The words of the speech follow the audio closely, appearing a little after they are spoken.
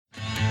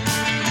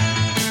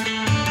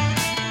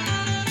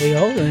Hey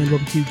all, and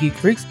welcome to Geek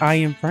Freaks. I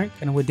am Frank,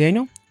 and I'm with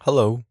Daniel.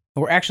 Hello.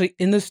 We're actually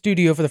in the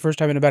studio for the first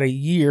time in about a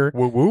year.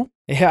 Woo woo.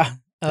 Yeah.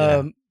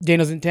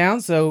 Daniel's in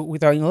town, so we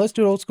thought, let's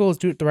do it old school. Let's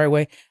do it the right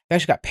way. We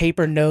actually got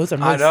paper notes. I'm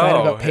really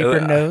excited about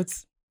paper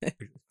notes.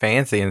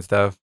 Fancy and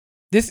stuff.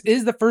 This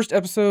is the first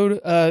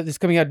episode that's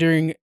coming out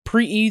during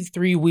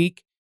pre-E3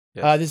 week.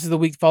 Yes. This is the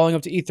week following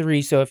up to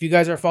E3. So if you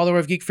guys are a follower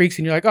of Geek Freaks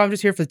and you're like, oh, I'm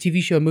just here for the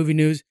TV show, movie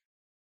news,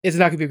 it's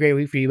not going to be a great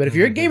week for you. But if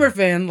you're a gamer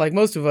fan, like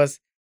most of us,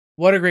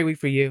 what a great week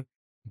for you.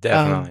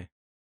 Definitely.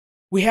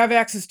 We have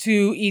access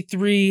to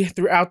E3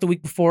 throughout the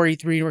week before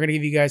E3, and we're going to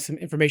give you guys some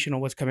information on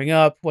what's coming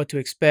up, what to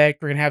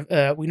expect. We're going to have,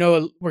 we're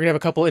going to have a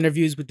couple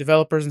interviews with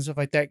developers and stuff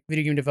like that,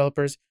 video game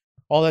developers.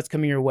 All that's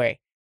coming your way.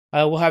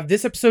 We'll have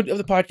this episode of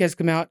the podcast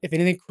come out. If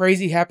anything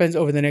crazy happens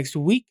over the next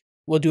week,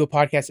 we'll do a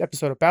podcast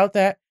episode about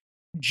that.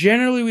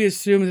 Generally, we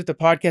assume that the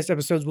podcast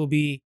episodes will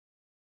be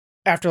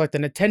after like the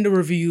Nintendo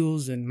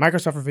reveals and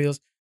Microsoft reveals.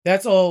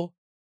 That's all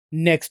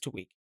next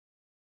week.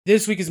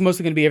 This week is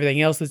mostly going to be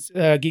everything else that's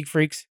Geek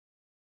Freaks.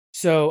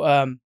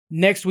 So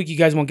next week, you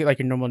guys won't get like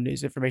your normal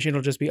news information.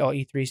 It'll just be all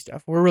E3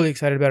 stuff. We're really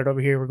excited about it over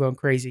here. We're going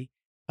crazy.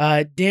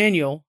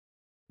 Daniel,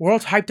 we're all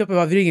hyped up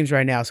about video games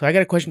right now. So I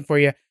got a question for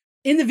you.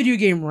 In the video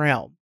game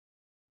realm,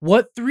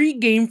 what 3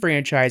 game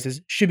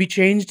franchises should be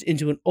changed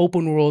into an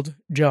open world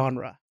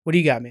genre? What do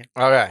you got, man?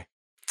 Okay.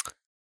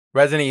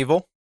 Resident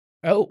Evil.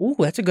 Oh, ooh,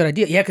 that's a good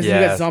idea. Yeah, because you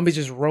got zombies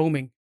just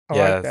roaming. I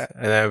like that.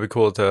 And then it'd be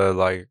cool to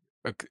like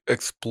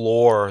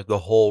explore the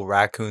whole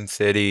Raccoon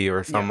City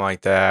or something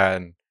like that.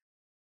 And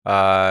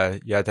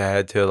you have to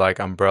head to like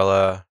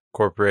Umbrella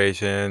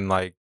Corporation.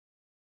 Like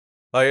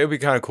it'd be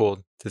kind of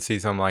cool to see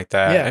something like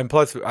that. Yeah. And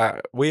plus,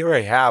 we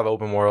already have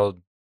open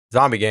world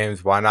zombie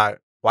games. Why not?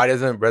 Why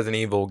doesn't Resident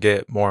Evil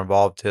get more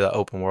involved to the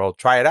open world?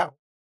 Try it out.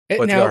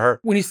 What's gonna hurt?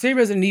 When you say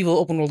Resident Evil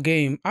open world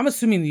game, I'm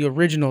assuming the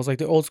originals, like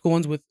the old school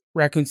ones with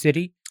Raccoon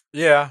City.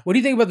 Yeah. What do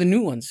you think about the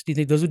new ones? Do you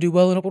think those would do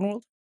well in open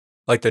world?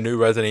 Like the new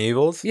Resident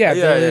Evils? Yeah,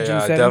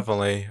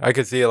 definitely. I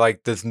could see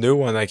like this new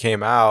one that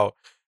came out.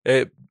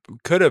 It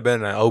could have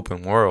been an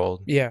open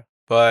world. Yeah.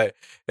 But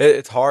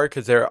it's hard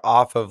because they're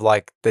off of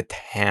like the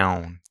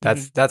town.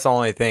 That's the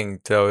only thing.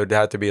 So it'd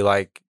have to be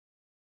like,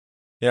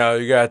 you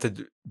got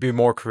to be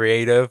more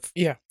creative.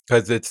 Yeah.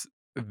 Because its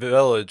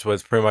village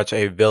was pretty much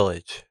a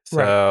village.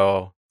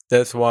 So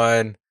this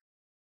one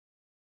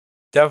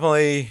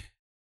definitely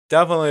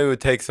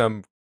would take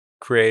some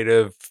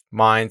creative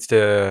minds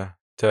to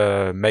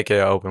make it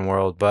an open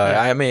world. But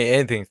I mean,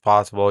 anything's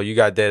possible. You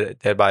got Dead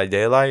by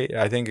Daylight.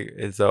 I think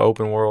it's an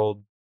open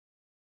world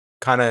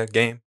kind of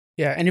game.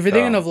 Yeah, and if you're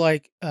thinking of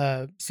like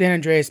San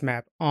Andreas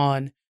map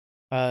on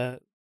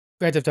Grand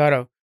Theft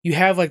Auto, you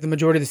have like the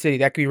majority of the city.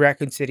 That could be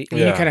Raccoon City. And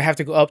you kind of have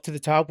to go up to the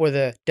top where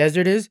the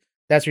desert is.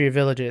 That's where your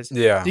village is.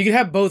 Yeah. So you could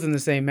have both in the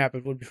same map.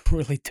 It would be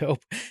really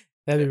dope.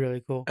 That'd be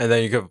really cool. And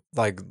then you could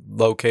like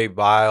locate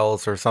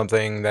vials or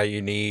something that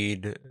you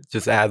need.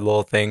 Just add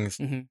little things.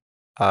 It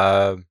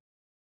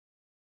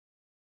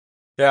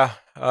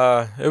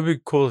would be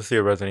cool to see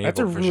a Resident Evil. That's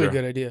a really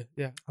good idea.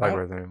 Yeah. I like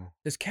Resident Evil.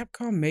 Does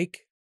Capcom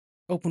make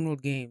open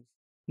world games?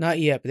 Not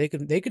yet, but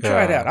they could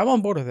try it out. I'm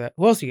on board with that.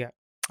 Who else you got?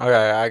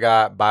 Okay, I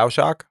got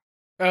BioShock.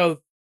 Oh,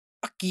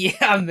 fuck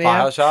yeah, man.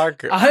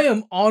 BioShock. I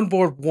am on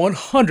board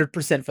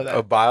 100% for that.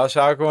 A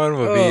BioShock one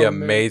would be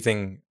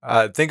amazing.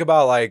 Think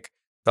about like,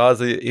 I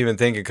was even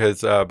thinking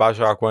because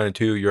BioShock 1 and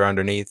 2, you're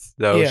underneath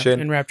the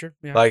ocean. In Rapture.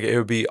 Yeah. Like, it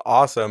would be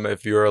awesome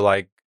if you were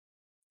like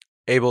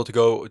able to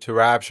go to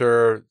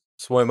Rapture,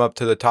 swim up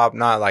to the top,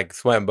 not like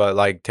swim, but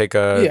like take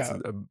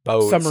a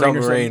boat,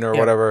 submarine or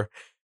whatever.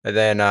 And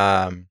then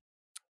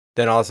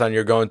all of a sudden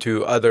you're going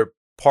to other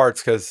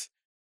parts because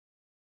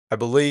I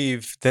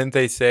believe, didn't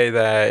they say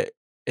that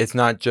it's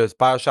not just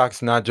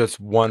BioShock's not just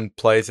one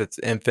place, it's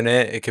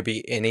infinite. It could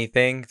be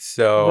anything.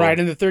 So right,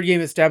 and the third game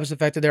established the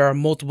fact that there are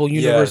multiple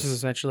universes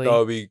essentially. That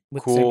would be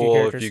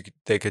cool if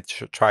they could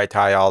try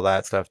tie all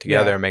that stuff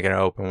together and make it an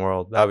open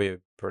world. That would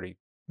be pretty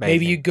amazing.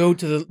 Maybe you go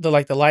to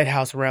the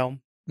lighthouse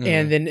realm.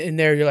 And then in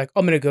there, you're like,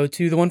 I'm going to go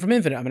to the one from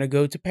Infinite. I'm going to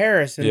go to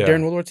Paris and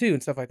during World War II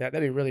and stuff like that.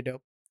 That'd be really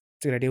dope.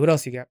 It's a good idea. What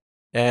else you got?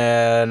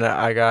 And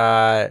I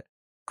got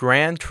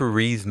Gran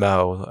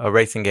Turismo, a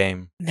racing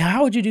game. Now,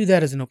 how would you do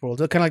that as an open world?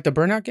 Kind of like the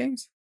Burnout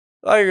games?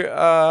 Like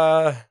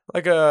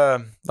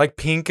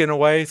Pink in a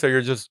way. So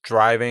you're just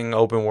driving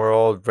open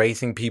world,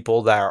 racing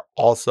people that are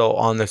also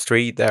on the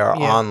street, that are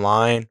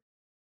online.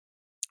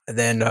 And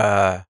then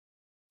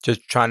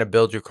just trying to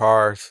build your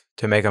cars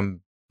to make them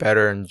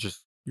better and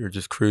you're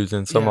just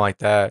cruising, something like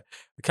that.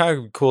 It's kind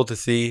of cool to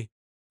see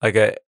like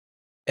a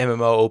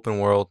MMO open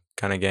world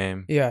kind of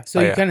game. Yeah. So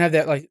you kind of have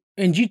that like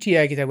in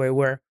GTA, I get that way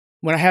where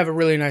when I have a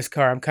really nice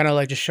car, I'm kind of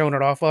like just showing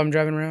it off while I'm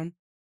driving around.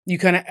 You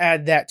kind of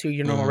add that to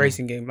your normal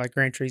racing game, like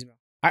Gran Turismo.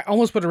 I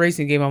almost put a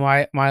racing game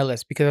on my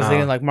list because I was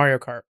thinking like Mario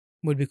Kart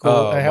would be cool.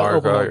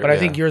 Mario Kart, but I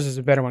think yours is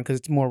a better one because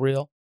it's more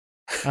real.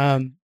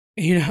 So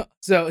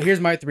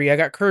here's my 3. I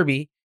got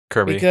Kirby.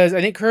 Because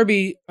I think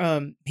Kirby,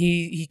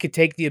 he could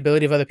take the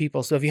ability of other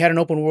people. So if you had an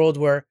open world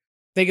where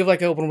think of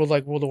like an open world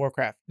like World of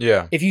Warcraft.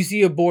 Yeah. If you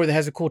see a board that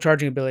has a cool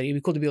charging ability, it'd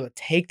be cool to be able to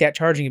take that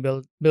charging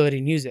ability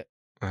and use it.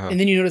 And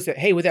then you notice that,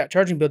 hey, with that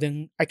charging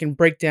building, I can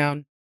break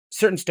down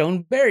certain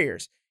stone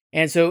barriers.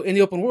 And so in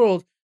the open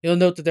world, you'll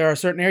note that there are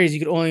certain areas you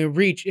can only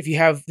reach if you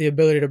have the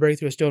ability to break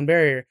through a stone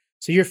barrier.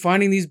 So you're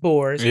finding these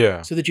boars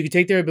so that you can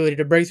take their ability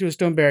to break through a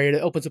stone barrier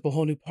that opens up a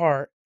whole new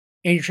part.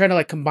 And you're trying to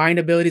like combine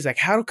abilities. Like,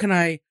 how can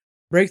I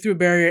break through a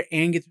barrier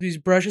and get through these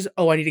brushes?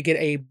 Oh, I need to get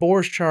a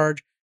boar's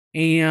charge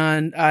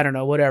and I don't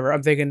know, whatever.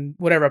 I'm thinking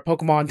whatever, a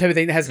Pokemon type of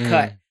thing that has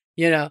cut,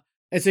 you know?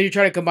 And so you're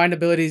trying to combine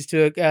abilities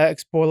to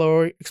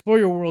explore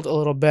your world a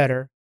little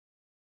better.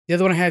 The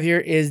other one I have here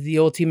is the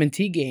old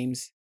TMNT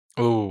games.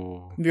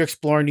 Ooh. You're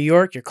exploring New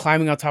York. You're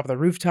climbing on top of the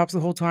rooftops the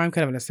whole time,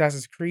 kind of an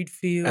Assassin's Creed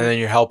feel. And then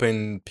you're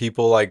helping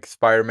people like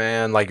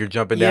Spider-Man, like you're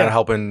jumping down,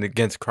 helping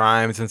against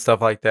crimes and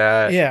stuff like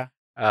that. Yeah.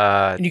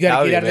 And you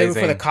got to get out of there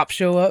before the cops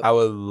show up. I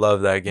would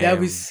love that game. That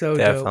would be so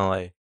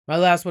definitely. Dope. My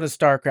last one is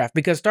StarCraft,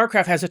 because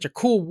StarCraft has such a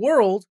cool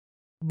world,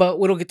 but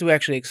we don't get to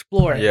actually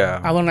explore it.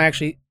 Yeah. I want to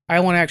actually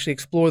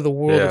explore the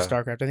world of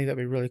StarCraft. I think that'd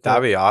be really cool.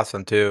 That'd be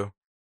awesome too.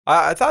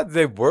 I thought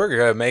they were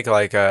gonna make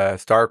like a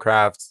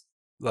StarCraft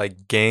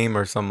like game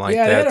or something like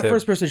that. Yeah, they had a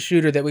first-person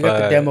shooter that we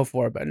got the demo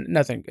for, but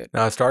nothing good.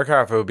 No,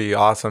 StarCraft would be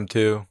awesome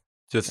too,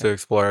 just to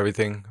explore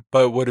everything.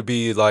 But would it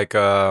be like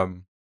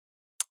a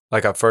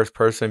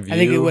first-person view? I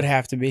think it would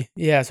have to be.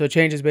 Yeah, so it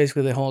changes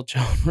basically the whole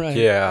genre.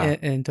 Yeah,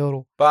 in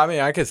total. But I mean,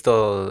 I could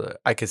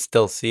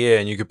still see it,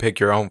 and you could pick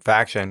your own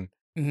faction.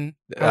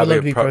 Mm-hmm. I would love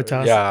to be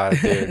Protoss. Yeah,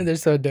 dude. They're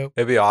so dope.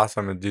 It'd be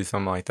awesome to do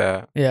something like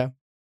that. Yeah.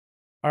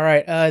 All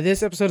right.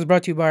 This episode is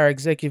brought to you by our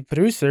executive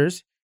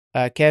producers,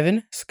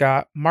 Kevin,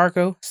 Scott,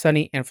 Marco,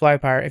 Sunny, and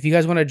Flypire. If you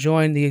guys want to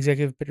join the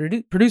executive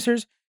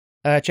producers,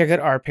 check out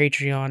our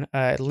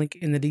Patreon. Link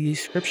in the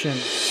description.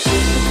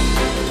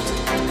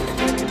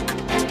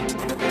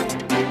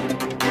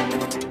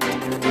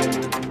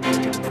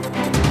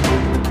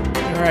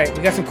 All right.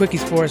 We got some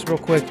quickies for us real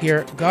quick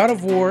here. God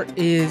of War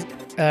is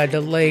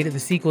delayed. The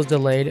sequel's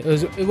delayed. It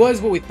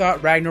was what we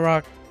thought,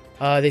 Ragnarok.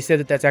 They said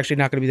that that's actually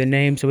not going to be the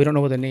name, so we don't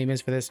know what the name is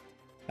for this.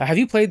 Have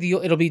you played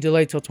it'll be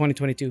delayed till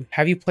 2022.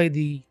 Have you played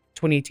the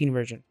 2018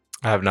 version?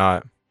 I have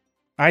not.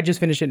 I just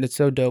finished it and it's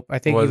so dope. I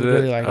think you would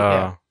really like it.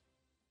 Yeah.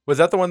 Was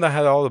that the one that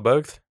had all the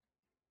bugs?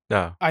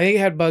 No. I think it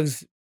had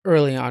bugs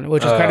early on,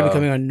 which is kind of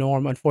becoming a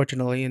norm,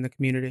 unfortunately, in the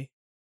community,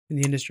 in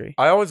the industry.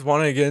 I always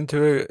wanted to get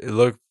into it. It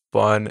looked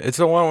fun. It's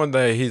the one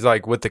that he's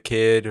like with the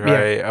kid,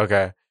 right? Yeah.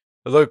 Okay.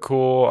 It looked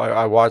cool.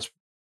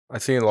 I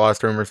seen a lot of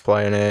streamers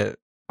playing it.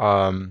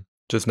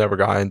 Just never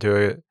got into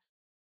it.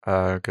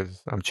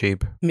 Because I'm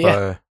cheap.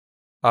 Yeah.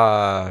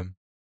 But,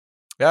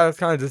 yeah, it's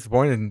kind of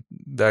disappointing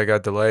that it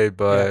got delayed,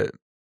 but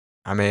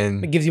I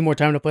mean, it gives you more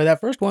time to play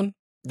that first one.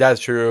 That's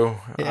true.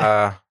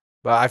 Yeah.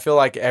 But I feel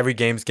like every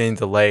game's getting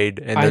delayed,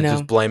 and they're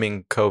just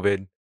blaming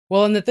COVID.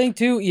 Well, and the thing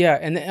too,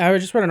 and I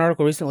just read an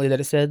article recently that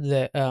it said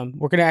that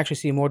we're going to actually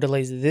see more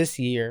delays this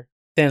year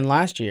than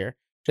last year,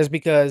 just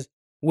because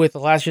with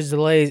last year's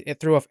delays, it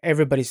threw off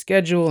everybody's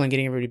schedule and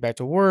getting everybody back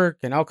to work,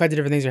 and all kinds of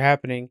different things are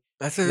happening.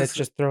 That's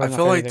just throwing. I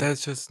feel like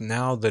that's just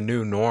now the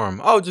new norm.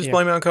 Oh, just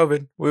blame it on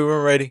COVID. We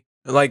weren't ready.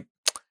 Like,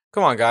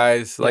 come on,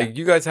 guys. Like,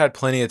 you guys had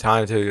plenty of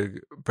time to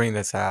bring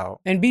this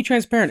out. And be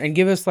transparent and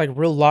give us like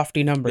real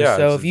lofty numbers. Yeah,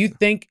 so if you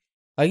think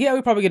like,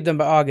 we probably get it done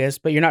by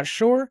August, but you're not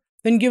sure,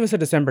 then give us a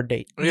December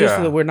date, just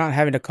so that we're not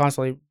having to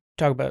constantly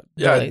talk about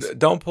delays.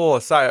 Don't pull a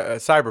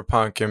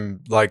Cyberpunk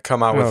and like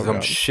come out with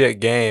some shit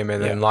game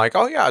and then like,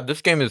 oh yeah,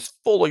 this game is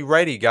fully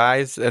ready,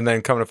 guys, and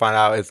then come to find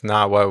out it's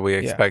not what we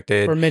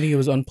expected. For many, it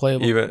was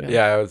unplayable. It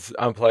was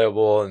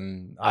unplayable,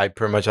 and I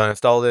pretty much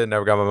uninstalled it,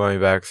 never got my money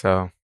back.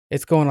 So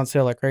it's going on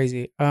sale like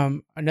crazy.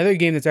 Another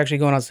game that's actually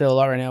going on sale a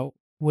lot right now,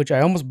 which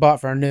I almost bought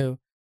for new,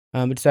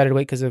 but decided to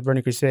wait because of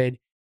Burning Crusade.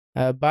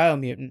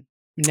 Biomutant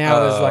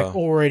now is like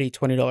already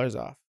 $20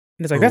 off.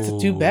 And it's like,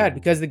 that's too bad,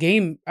 because the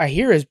game I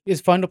hear is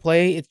fun to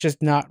play. It's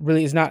just not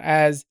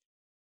as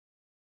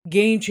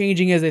game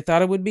changing as they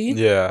thought it would be.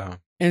 Yeah.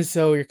 And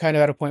so you're kind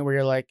of at a point where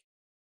you're like,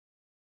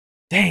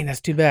 dang,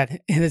 that's too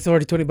bad. And it's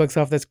already $20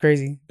 off. That's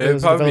crazy.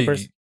 Those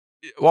developers.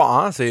 Well,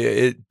 honestly,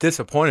 it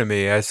disappointed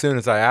me as soon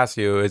as I asked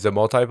you, is it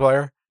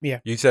multiplayer? Yeah.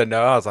 You said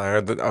no. I was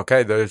like,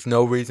 okay, there's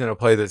no reason to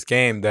play this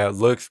game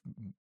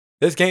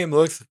this game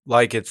looks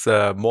like it's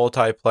a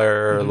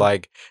multiplayer. Mm-hmm.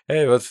 Like,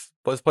 hey, let's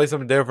play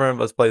something different.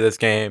 Let's play this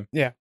game.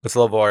 Yeah. Let's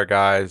level our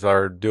guys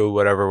or do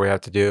whatever we have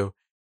to do.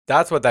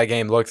 That's what that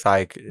game looks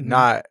like. Mm-hmm.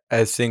 Not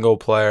a single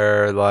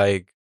player.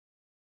 Like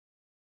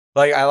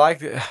I like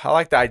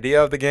the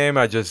idea of the game.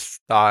 I just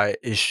thought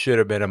it should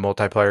have been a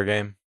multiplayer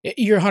game.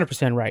 You're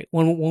 100% right.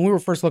 When we were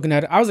first looking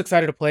at it, I was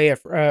excited to play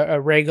a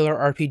regular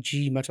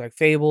RPG, much like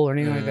Fable or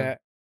anything like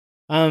that.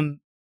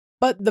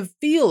 But the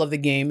feel of the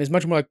game is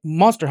much more like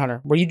Monster Hunter,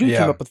 where you do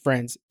team up with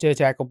friends to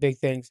tackle big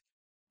things.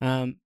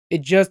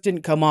 It just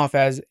didn't come off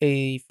as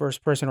a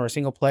first-person or a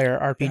single-player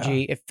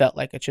RPG. Yeah. It felt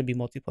like it should be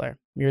multiplayer.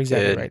 You're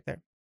exactly right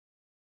there.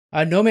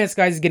 No Man's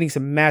Sky is getting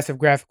some massive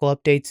graphical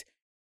updates.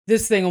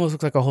 This thing almost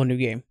looks like a whole new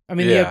game. I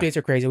mean, the updates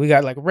are crazy. We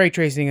got like ray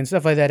tracing and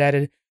stuff like that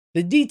added.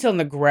 The detail in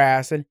the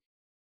grass, and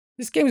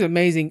This game is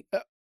amazing.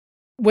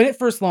 When it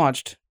first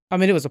launched, I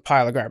mean, it was a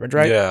pile of garbage,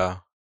 right? Yeah.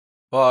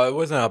 Well, it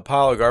wasn't a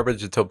pile of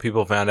garbage until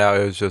people found out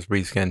it was just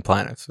reskinned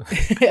planets.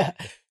 Yeah.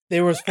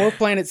 There was 4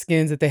 planet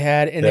skins that they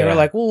had, and they were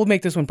like, well, we'll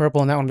make this one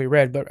purple and that one be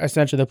red, but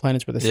essentially the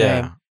planets were the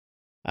same.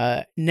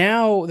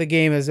 Now the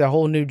game is a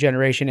whole new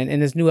generation, and in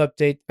this new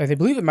update, I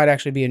believe it might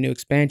actually be a new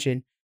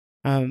expansion,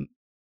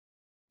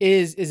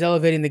 is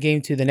elevating the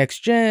game to the next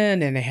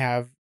gen, and they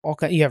have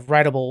you have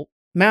rideable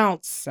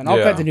mounts and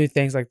all kinds of new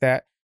things like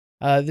that.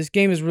 This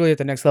game is really at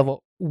the next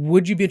level.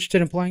 Would you be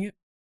interested in playing it?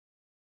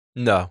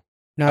 No.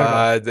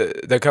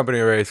 The company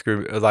already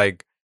screwed.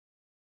 Like,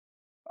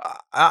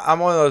 I'm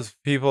one of those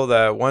people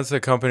that once the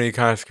company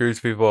kind of screws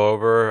people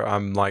over,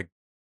 I'm like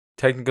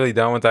technically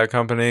done with that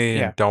company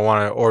and don't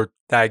want to, or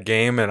that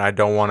game, and I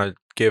don't want to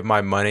give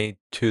my money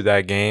to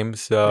that game.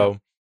 So,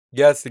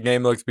 yes, the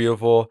game looks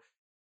beautiful.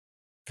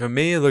 For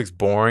me, it looks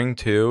boring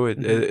too.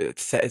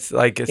 It's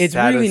like a it's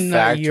really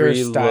not your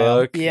style.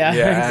 Look. Yeah,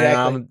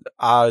 exactly. And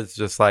I was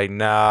just like,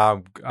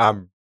 nah,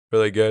 I'm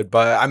really good.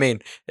 But I mean,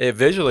 it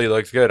visually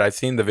looks good. I've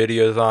seen the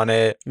videos on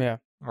it. Yeah.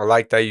 I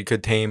like that you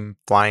could tame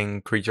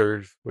flying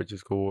creatures, which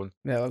is cool.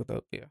 Yeah, look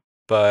dope. Yeah.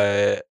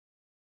 But,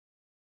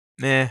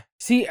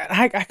 See,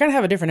 I kind of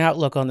have a different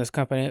outlook on this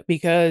company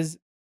because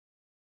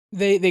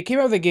they came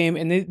out with the game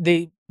and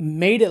they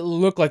made it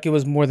look like it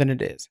was more than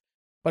it is.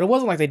 But it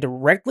wasn't like they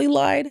directly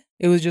lied.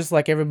 It was just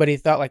like everybody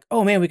thought like,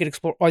 oh man, we could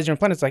explore all these different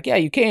planets. Like, yeah,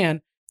 you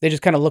can. They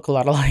just kind of look a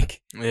lot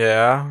alike.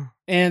 Yeah.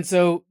 And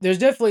so there's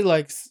definitely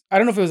like, I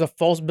don't know if it was a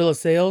false bill of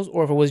sales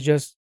or if it was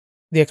just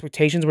the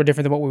expectations were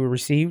different than what we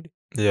received.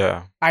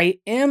 Yeah. I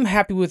am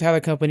happy with how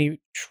the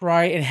company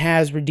tried and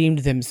has redeemed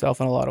themselves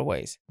in a lot of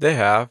ways. They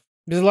have.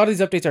 Because a lot of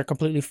these updates are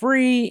completely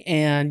free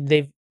and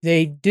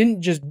they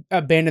didn't just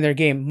abandon their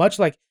game, much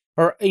like,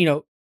 or, you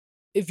know,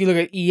 if you look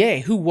at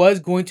EA, who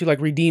was going to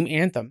like redeem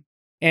Anthem.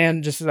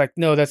 And just like,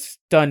 no, that's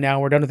done now.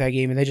 We're done with that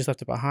game. And they just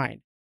left it behind.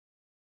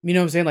 You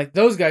know what I'm saying? Like,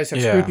 those guys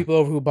have screwed people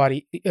over who bought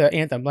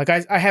Anthem. Like,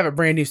 I have a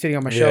brand new sitting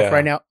on my shelf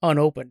right now,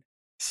 unopened.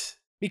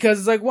 Because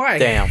it's like, why?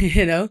 Damn.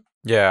 You know?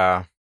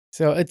 Yeah.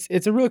 So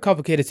it's a really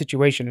complicated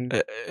situation.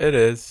 It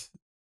is.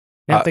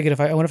 Now I'm thinking,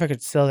 I wonder if I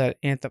could sell that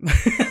Anthem.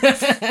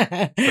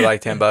 For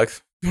like $10?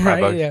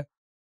 Right, $5? yeah.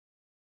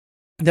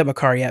 That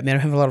Macari app, man.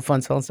 I'm having a lot of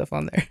fun selling stuff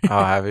on there.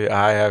 Oh, have you?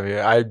 I have you.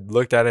 I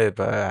looked at it,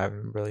 but I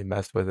haven't really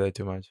messed with it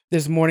too much.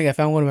 This morning, I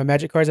found one of my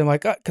Magic cards. I'm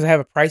like, because I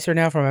have a pricer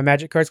now for my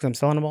Magic cards because I'm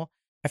selling them all.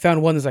 I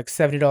found one that's like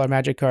 $70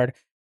 Magic card.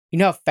 You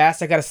know how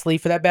fast I got to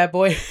sleep for that bad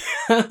boy?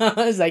 I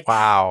was like,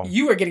 wow.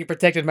 You are getting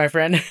protected, my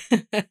friend.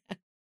 That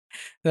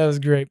was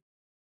great.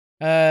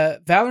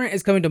 Valorant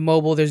is coming to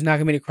mobile. There's not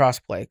going to be any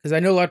crossplay because I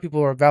know a lot of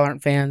people are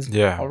Valorant fans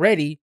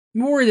already.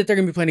 I'm worried that they're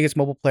going to be playing against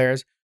mobile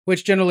players,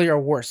 which generally are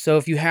worse. So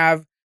if you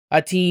have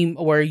a team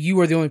where you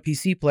are the only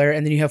PC player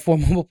and then you have 4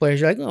 mobile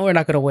players, you're like, no, we're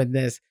not going to win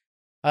this.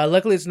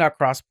 Luckily, it's not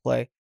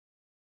crossplay.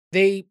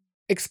 They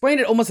explained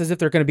it almost as if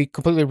they're going to be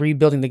completely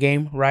rebuilding the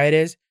game. Riot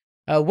is.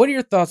 What are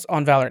your thoughts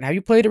on Valorant? Have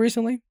you played it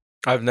recently?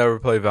 I've never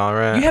played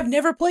Valorant. You have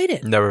never played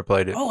it? Never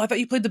played it. Oh, I thought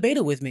you played the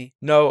beta with me.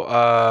 No,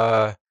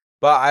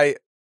 but I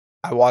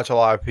watch a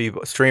lot of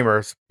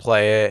streamers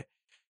play it.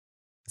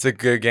 It's a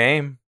good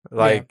game.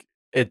 Like,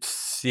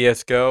 it's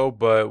CSGO,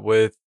 but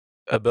with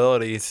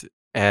abilities,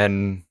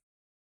 and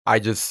I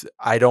suck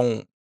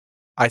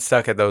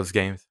at those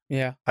games.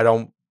 Yeah.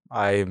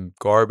 I'm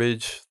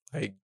garbage.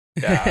 Like,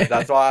 yeah,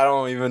 that's why I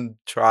don't even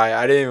try.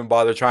 I didn't even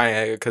bother trying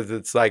it because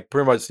it's like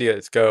pretty much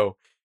CSGO,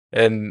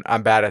 and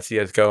I'm bad at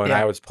CSGO, and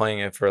I was playing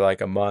it for like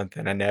a month,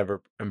 and I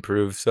never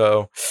improved.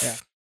 So,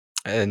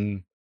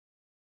 and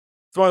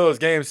it's one of those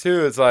games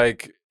too. It's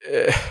like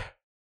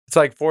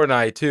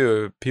Fortnite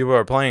too. People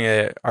are playing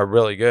it are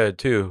really good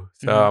too.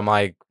 So I'm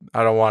like,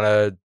 I don't want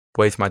to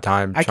waste my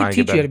time. I can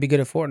teach you how to be good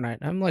at Fortnite.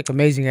 I'm like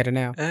amazing at it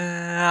now.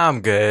 I'm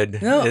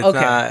good.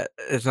 No,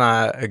 it's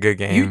not a good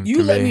game.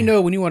 You let me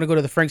know when you want to go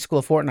to the Frank School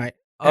of Fortnite.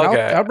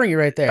 Okay, I'll bring you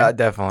right there.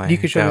 Definitely. You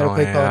can show me how to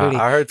play Call of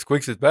Duty. I heard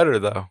Squeaks is better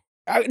though.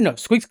 No,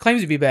 Squeaks claims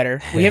to be better.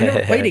 We have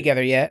never played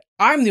together yet.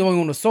 I'm the only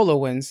one with solo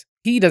wins.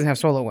 He doesn't have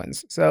solo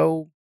wins.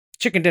 So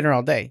chicken dinner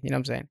all day. You know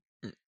what I'm saying?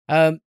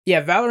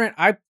 Valorant,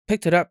 I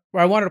picked it up.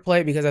 I wanted to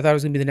play it because I thought it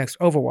was going to be the next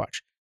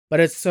Overwatch. But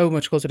it's so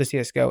much closer to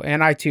CSGO.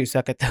 And I too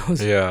suck at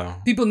those. Yeah.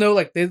 People know,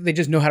 like, they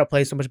just know how to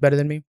play so much better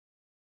than me.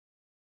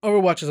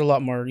 Overwatch is a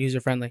lot more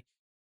user-friendly.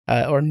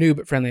 Or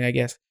noob-friendly, I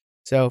guess.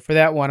 So for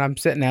that one, I'm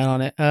sitting out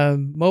on it.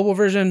 Mobile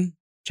version,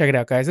 check it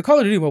out, guys. The Call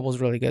of Duty mobile is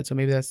really good. So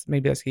maybe that's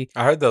key.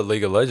 I heard the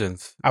League of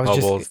Legends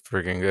mobile is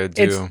freaking good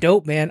too. It's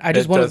dope, man. I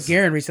just won with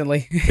Garen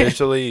recently.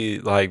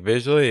 visually,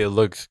 it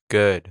looks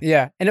good.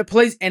 Yeah. And it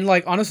plays, and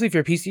like, honestly, if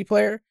you're a PC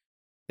player,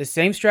 the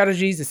same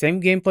strategies, the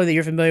same gameplay that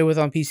you're familiar with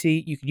on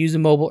PC, you can use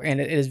in mobile, and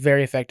it is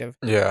very effective.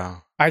 Yeah.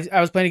 I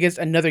was playing against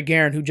another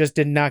Garen who just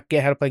did not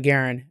get how to play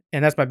Garen,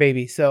 and that's my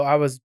baby. So I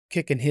was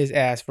kicking his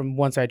ass from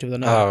one side to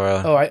another. Oh,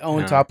 really? Oh, I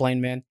own top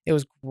lane, man. It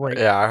was great.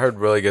 Yeah, I heard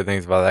really good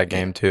things about that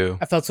game, too.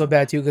 I felt so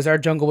bad, too, because our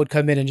jungle would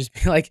come in and just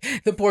be like,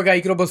 the poor guy,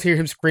 you could almost hear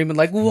him screaming,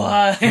 like,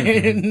 what?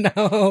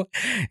 No.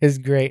 It's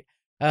great.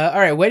 All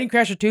right, Wedding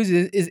Crashers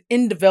 2 is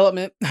in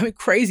development. I mean,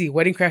 crazy.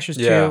 Wedding Crashers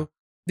 2.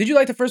 Did you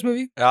like the first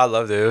movie? Yeah, I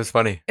loved it. It was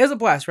funny. It was a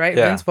blast, right?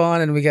 Yeah. Vince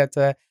Vaughn, and we got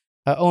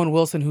Owen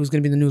Wilson, who's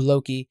going to be the new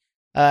Loki.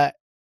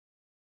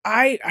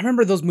 I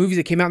remember those movies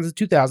that came out in the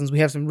 2000s. We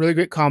have some really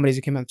great comedies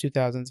that came out in the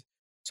 2000s.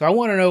 So I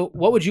want to know,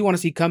 what would you want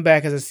to see come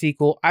back as a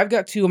sequel? I've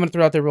got two I'm going to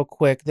throw out there real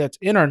quick that's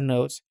in our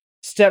notes.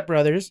 Step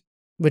Brothers,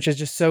 which is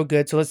just so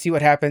good. So let's see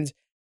what happens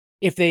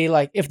if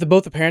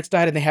both the parents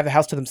died and they have the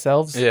house to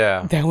themselves.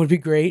 Yeah. That would be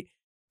great.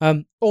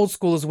 Old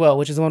School as well,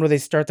 which is the one where they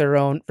start their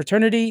own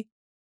fraternity.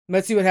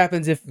 Let's see what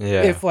happens if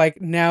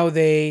now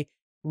they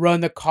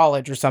run the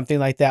college or something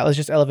like that. Let's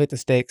just elevate the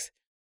stakes.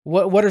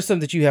 What are some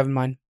that you have in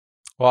mind?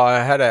 Well, I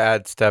had to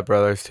add Step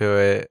Brothers to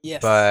it.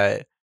 Yes.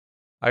 But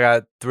I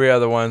got three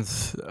other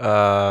ones.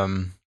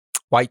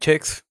 White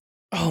Chicks.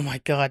 Oh my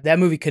God, that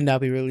movie could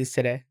not be released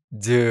today.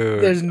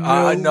 Dude, there's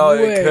no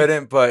way. It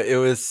couldn't, but it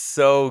was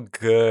so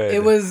good.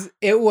 It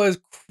was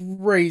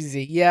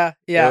crazy. Yeah.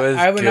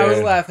 I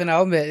was laughing,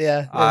 I'll admit.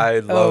 Yeah, I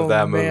love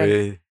that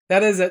movie. Man.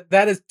 That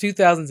is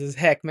 2000s as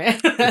heck, man.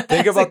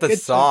 Think about the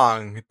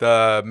song,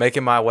 the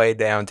 "Making My Way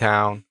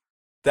Downtown."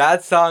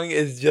 That song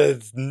is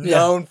just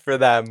known for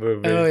that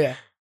movie. Oh yeah.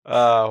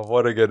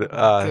 What a good.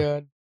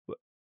 God.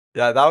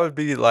 Yeah, that would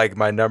be like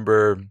my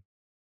number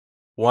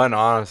one,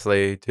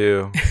 honestly,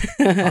 too.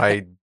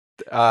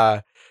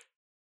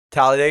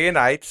 Talladega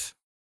Nights.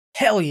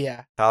 Hell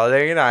yeah.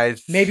 Talladega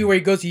Nights. Maybe where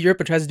he goes to Europe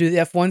and tries to do the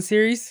F1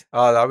 series.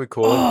 Oh, that'd be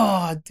cool.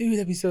 Oh, dude,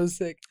 that'd be so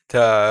sick.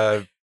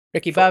 To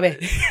Ricky Bobby.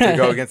 to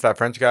go against that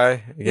French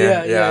guy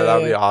again. Yeah,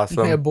 that'd be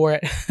awesome. Yeah,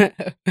 Borat.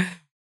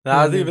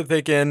 I was even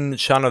thinking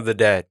Shaun of the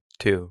Dead,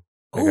 too.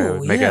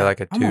 Make it like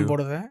a 2. I'm on board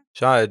with that.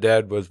 Shaun of the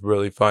Dead was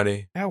really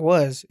funny. That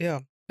was, yeah.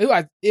 Well,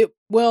 I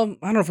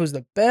don't know if it was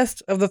the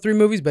best of the 3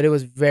 movies, but it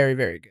was very,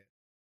 very good.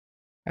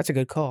 That's a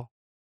good call.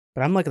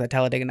 But I'm looking at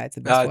Talladega Nights.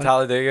 The best one.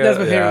 Talladega. That's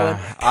my favorite one.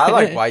 I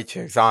like White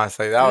Chicks,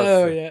 honestly. That was.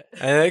 Oh yeah.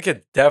 And they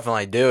could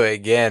definitely do it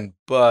again,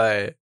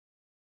 but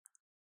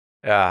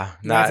yeah,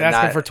 that's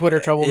asking for Twitter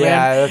trouble, man.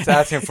 Yeah, that's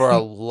asking for a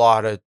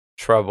lot of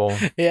trouble.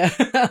 Yeah,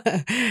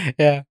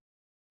 yeah.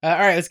 All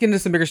right, let's get into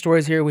some bigger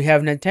stories here. We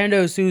have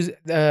Nintendo sues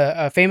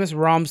a famous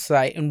ROM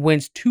site and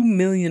wins $2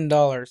 million.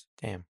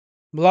 Damn.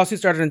 The lawsuit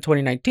started in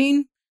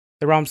 2019.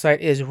 The ROM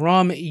site is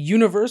ROM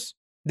Universe.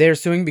 They're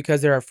suing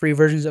because there are free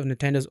versions of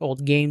Nintendo's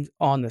old games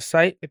on the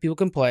site that people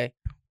can play.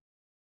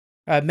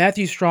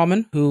 Matthew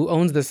Strawman, who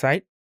owns the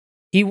site,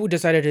 he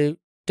decided to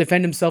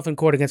defend himself in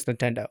court against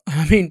Nintendo.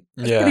 I mean,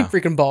 that's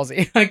pretty freaking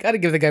ballsy. I gotta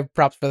give the guy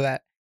props for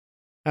that.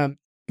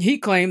 He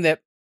claimed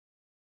that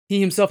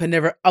he himself had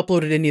never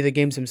uploaded any of the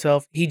games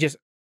himself. He just,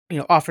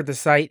 offered the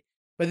site.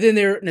 But then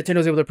Nintendo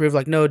was able to prove,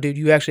 like, no, dude,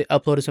 you actually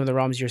uploaded some of the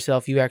ROMs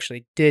yourself. You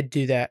actually did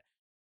do that.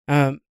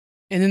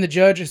 And then the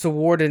judge has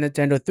awarded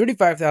Nintendo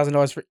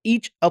 $35,000 for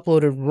each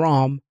uploaded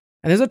ROM,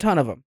 and there's a ton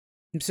of them.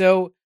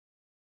 So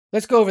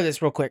let's go over this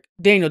real quick.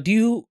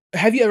 Daniel,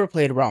 have you ever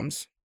played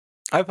ROMs?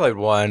 I played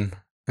one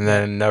and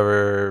then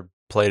never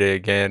played it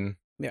again.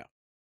 Yeah,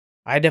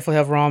 I definitely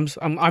have ROMs.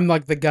 I'm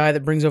like the guy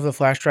that brings over the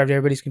flash drive to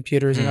everybody's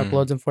computers and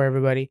uploads them for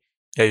everybody.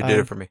 Yeah, you did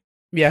it for me.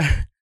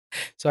 Yeah,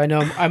 so I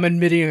know I'm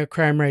admitting a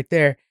crime right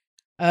there.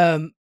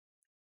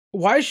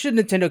 Why should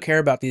Nintendo care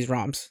about these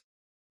ROMs?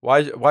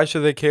 Why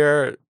should they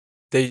care?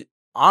 They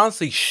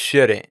honestly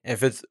shouldn't.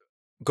 If it's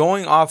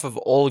going off of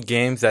old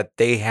games that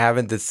they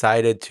haven't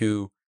decided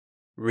to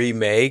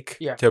remake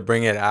to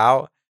bring it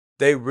out,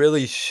 they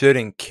really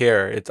shouldn't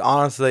care.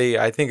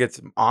 I think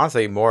it's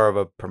honestly more of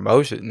a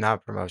promotion,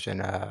 not promotion.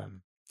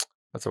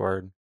 What's the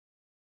word?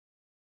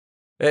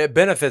 It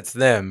benefits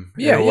them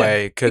in a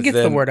way because it gets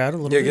the word out a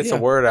little bit. It gets the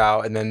word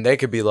out, and then they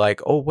could be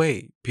like, "Oh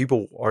wait,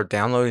 people are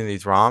downloading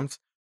these ROMs.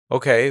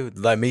 Okay,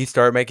 let me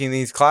start making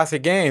these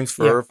classic games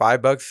for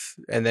 $5,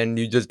 and then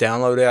you just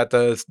download it at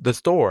the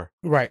store."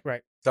 Right.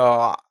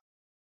 So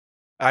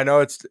I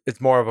know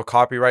it's more of a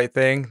copyright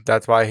thing.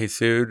 That's why he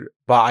sued.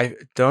 But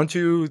don't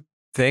you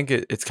think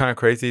it's kind of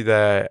crazy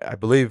that I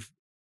believe,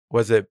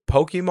 was it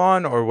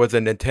Pokemon or was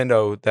it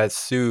Nintendo that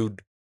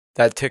sued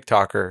that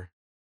TikToker?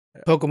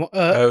 Pokemon.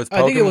 I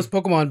think it was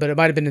Pokemon, but it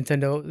might have been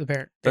Nintendo, the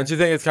parent. Don't you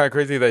think it's kind of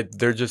crazy that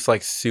they're just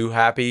like sue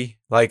happy?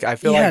 Like I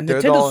feel like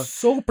Nintendo's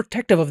so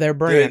protective of their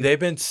brand. Dude, they've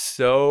been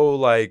so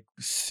like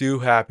sue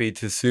happy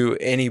to sue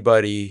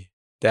anybody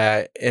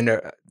that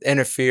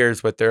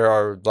interferes with their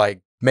or like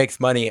makes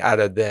money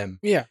out of them.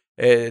 Yeah,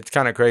 it's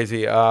kind of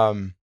crazy. Yeah,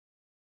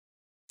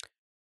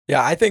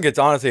 I think it's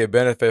honestly a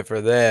benefit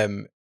for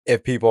them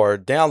if people are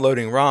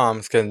downloading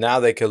ROMs, because now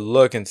they could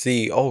look and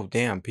see, oh,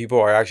 damn, people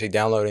are actually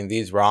downloading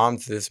these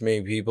ROMs. This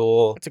many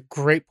people. That's a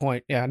great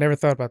point. Yeah, I never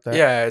thought about that.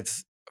 Yeah,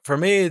 for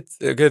me, it's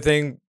a good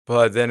thing.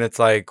 But then it's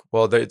like,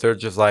 well, they're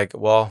just like,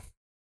 well,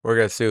 we're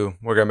going to sue.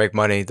 We're going to make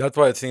money. That's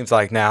what it seems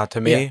like now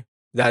to me.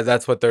 Yeah.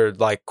 That's what they're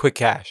like, quick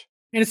cash.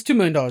 And it's $2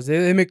 million.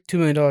 They make $2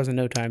 million in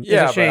no time.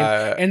 Yeah, it's a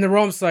shame. And the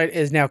ROM site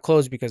is now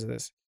closed because of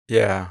this.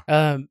 Yeah.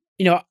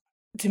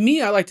 To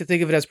me, I like to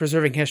think of it as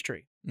preserving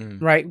history,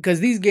 right? Because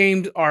these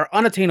games are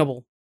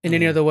unattainable in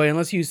any other way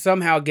unless you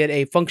somehow get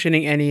a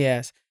functioning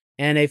NES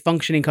and a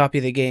functioning copy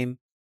of the game.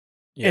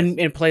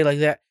 and play like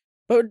that.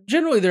 But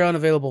generally, they're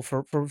unavailable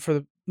for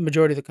the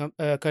majority of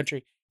the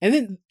country. And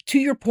then to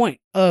your point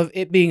of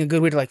it being a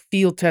good way to like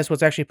field test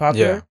what's actually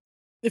popular,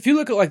 if you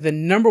look at like the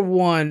number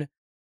one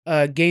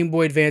Game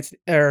Boy Advance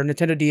or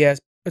Nintendo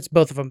DS, it's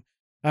both of them.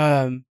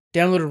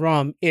 Downloaded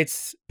ROM,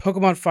 it's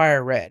Pokemon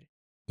Fire Red.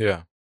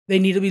 Yeah. They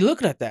need to be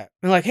looking at that.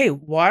 And like, hey,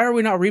 why are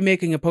we not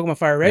remaking a Pokemon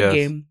Fire Red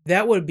game?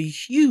 That would be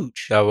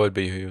huge. That would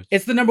be huge.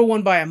 It's the number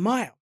one by a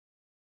mile.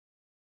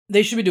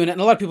 They should be doing it.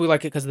 And a lot of people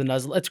like it because of the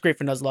Nuzlocke. It's great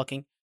for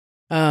Nuzlocking.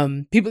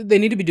 They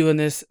need to be doing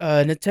this.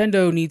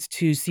 Nintendo needs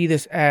to see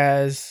this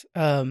as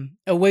a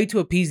way to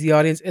appease the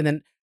audience.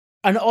 And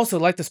also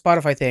like the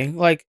Spotify thing,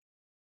 like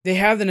they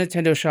have the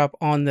Nintendo shop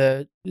on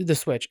the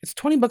Switch. It's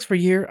 $20 per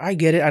year. I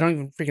get it. I don't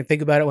even freaking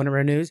think about it whenever it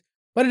renews,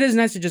 but it is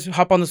nice to just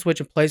hop on the Switch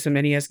and play some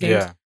NES games.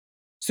 Yeah.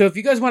 So if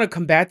you guys want to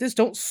combat this,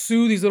 don't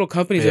sue these little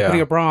companies that are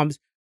putting up ROMs.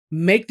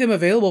 Make them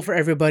available for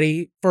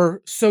everybody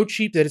for so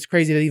cheap that it's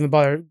crazy to even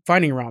bother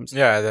finding ROMs.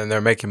 Yeah, then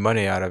they're making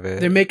money out of it.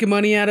 They're making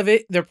money out of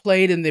it. They're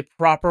played in the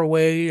proper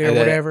way or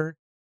whatever.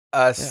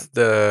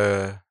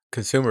 The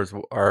consumers,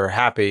 are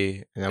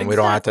happy, and then we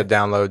don't have to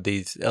download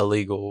these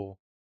illegal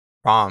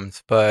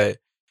ROMs. But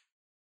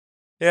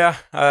yeah,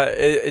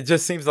 it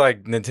just seems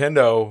like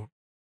Nintendo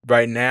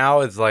right now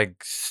is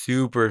like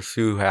super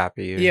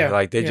happy. Yeah,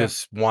 like they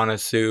just want to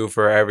sue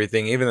for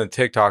everything. Even the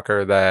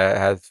TikToker that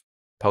has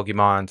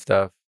Pokemon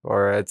stuff.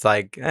 Or it's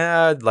like,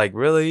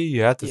 really?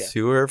 You have to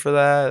sue her for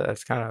that?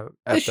 That's kind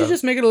of... She's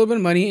just making a little bit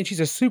of money, and she's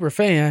a super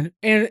fan.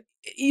 And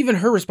even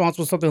her response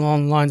was something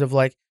along the lines of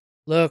like,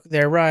 look,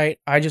 they're right.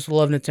 I just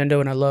love Nintendo,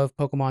 and I love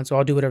Pokemon, so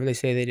I'll do whatever they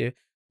say they do.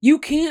 You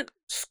can't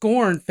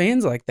scorn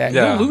fans like that.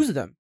 Yeah. You'll lose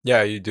them.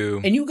 Yeah, you do.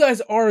 And you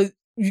guys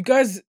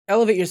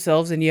elevate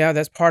yourselves, and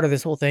that's part of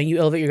this whole thing. You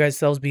elevate your guys'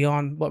 selves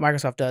beyond what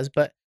Microsoft does,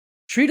 but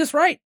treat us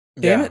right.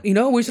 Damn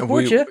it, we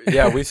support you.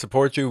 Yeah, we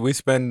support you. We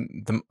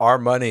spend our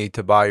money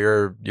to buy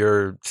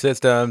your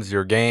systems,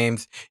 your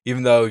games,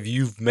 even though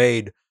you've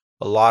made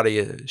a lot of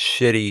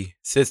shitty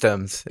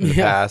systems in the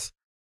past.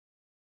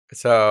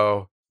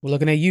 So we're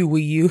looking at you,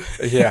 Wii U.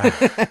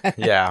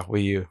 Yeah,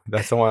 Wii U.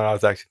 That's the one I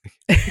was actually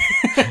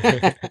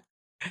thinking.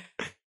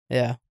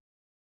 Yeah.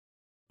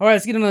 All right,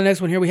 let's get on to the next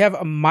one here. We have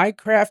a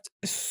Minecraft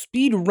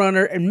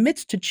speedrunner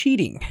admits to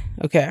cheating.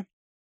 Okay.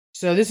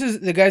 So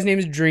the guy's name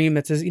is Dream.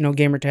 That's his,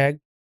 gamer tag.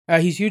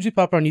 He's hugely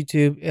popular on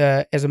YouTube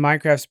as a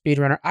Minecraft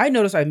speedrunner. I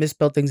noticed I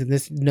misspelled things in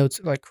this notes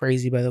like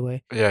crazy, by the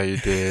way. Yeah, you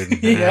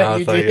did. Yeah,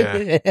 you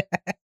did.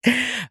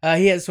 Yeah.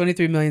 He has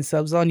 23 million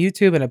subs on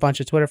YouTube and a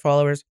bunch of Twitter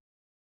followers.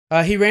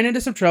 He ran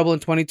into some trouble in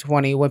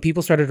 2020 when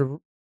people started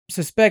to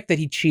suspect that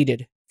he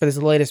cheated for this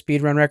latest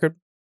speedrun record.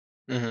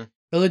 Mm-hmm.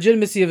 The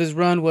legitimacy of his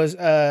run was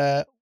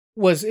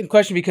in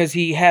question because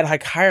he had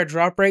like higher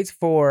drop rates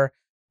for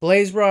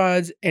Blaze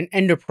Rods and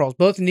Ender Pearls,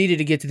 both needed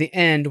to get to the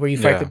end where you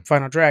fight the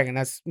final dragon.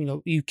 That's,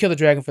 you kill the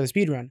dragon for the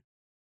speedrun.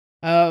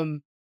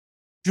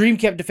 Dream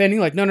kept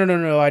defending, like,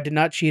 no, I did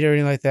not cheat or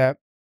anything like that.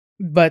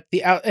 But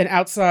an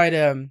outside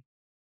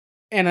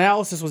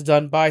analysis was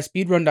done by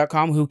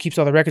speedrun.com, who keeps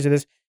all the records of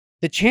this.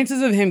 The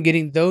chances of him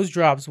getting those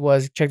drops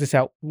was, check this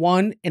out,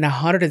 1 in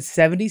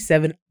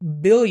 177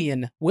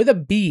 billion, with a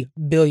B,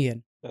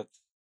 billion.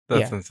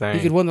 That's insane.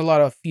 He could win the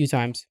lotto a few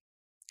times.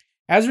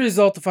 As a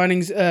result, the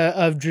findings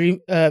of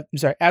Dream's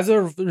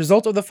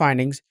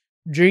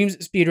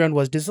speedrun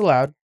was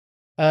disallowed,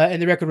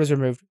 and the record was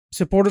removed.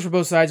 Supporters for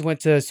both sides went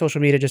to social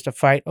media just to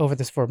fight over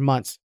this for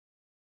months.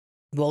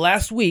 The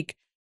last week,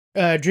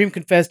 Dream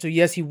confessed to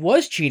yes, he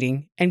was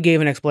cheating and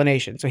gave an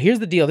explanation. So here's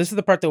the deal. This is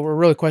the part that we're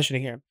really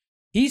questioning here.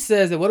 He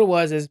says that what it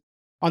was is,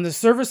 on the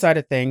server side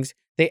of things,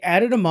 they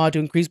added a mod to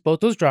increase both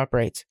those drop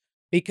rates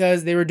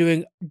because they were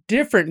doing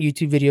different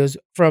YouTube videos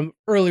from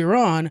earlier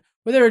on,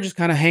 where they were just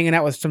kind of hanging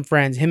out with some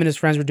friends. Him and his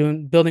friends were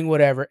building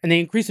whatever, and they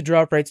increased the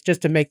drop rates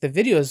just to make the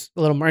videos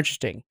a little more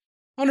interesting.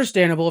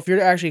 Understandable. If you're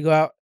to actually go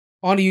out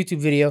on a YouTube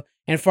video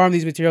and farm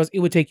these materials, it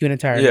would take you an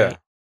entire day.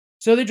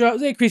 So they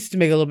increased it to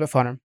make it a little bit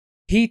funner.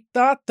 He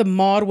thought the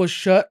mod was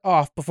shut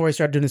off before he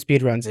started doing the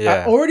speedruns.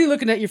 Yeah. Already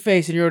looking at your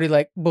face, and you're already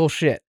like,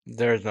 bullshit.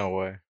 There's no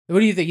way. What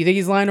do you think? You think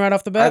he's lying right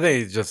off the bat? I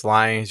think he's just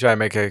lying. He's trying to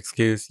make an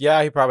excuse.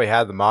 Yeah, he probably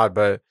had the mod,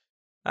 but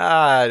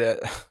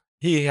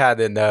he had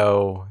to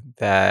know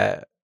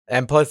that.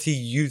 And plus,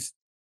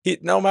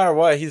 no matter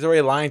what, he's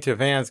already lying to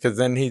fans because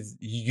then he's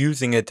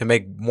using it to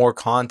make more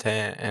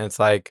content. And it's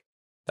like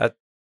that.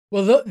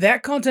 Well,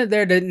 that content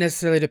there didn't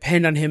necessarily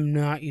depend on him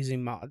not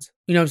using mods.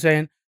 You know what I'm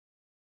saying?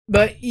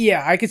 But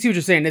yeah, I can see what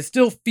you're saying. It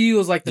still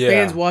feels like the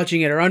fans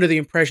watching it are under the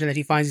impression that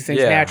he finds these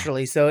things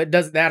naturally. So it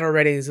does that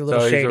already is a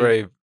little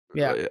shady.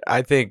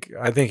 I think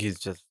he's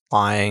just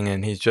lying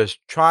and he's just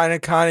trying to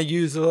kind of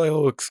use a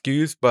little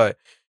excuse, but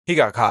he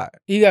got caught.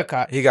 He got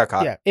caught.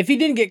 Yeah. If he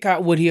didn't get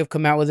caught, would he have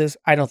come out with this?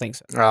 I don't think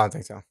so. I don't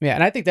think so. Yeah,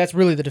 and I think that's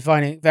really the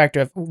defining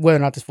factor of whether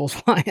or not this fool's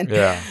lying.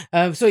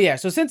 Yeah.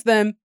 So since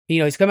then,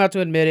 he's come out to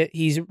admit it.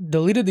 He's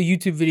deleted the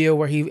YouTube video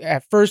where he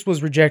at first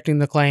was rejecting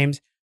the claims.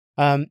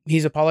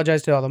 He's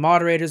apologized to all the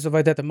moderators, stuff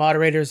like that. The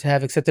moderators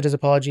have accepted his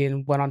apology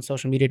and went on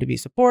social media to be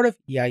supportive.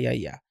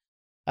 Yeah.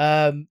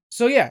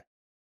 So yeah,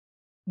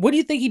 what do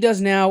you think he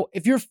does now?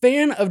 If you're a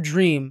fan of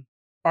Dream,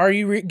 are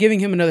you giving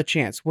him another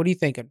chance? What are you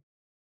thinking?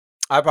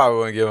 I probably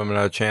wouldn't give him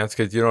another chance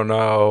because you don't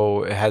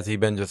know, has he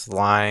been just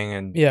lying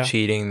and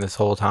cheating this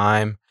whole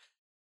time?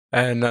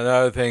 And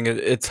another thing,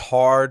 it's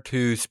hard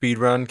to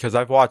speedrun because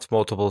I've watched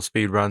multiple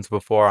speedruns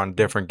before on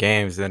different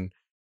games, and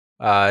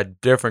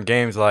different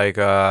games like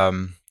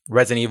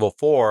Resident Evil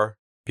 4,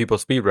 people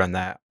speedrun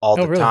that all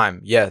the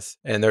time. Yes.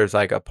 And there's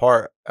like a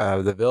part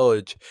of the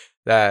village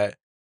that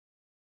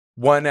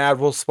one ad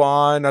will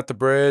spawn at the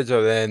bridge,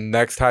 or then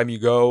next time you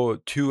go,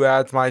 2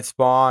 ads might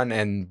spawn,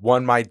 and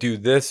one might do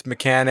this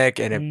mechanic,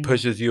 and it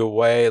pushes you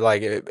away.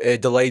 Like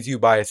it delays you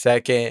by a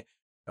second,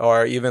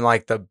 or even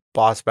like the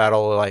boss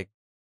battle,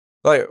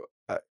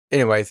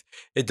 anyways,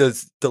 it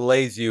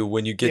delays you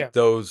when you get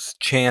those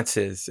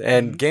chances.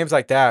 And games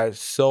like that are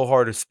so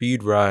hard to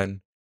speed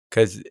run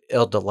because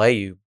it'll delay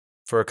you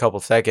for a couple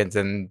seconds,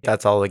 and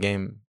that's all the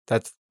game.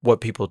 That's what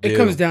people do. It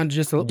comes down to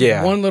just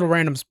one little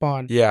random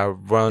spawn. Yeah,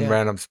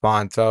 random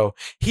spawn. So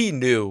he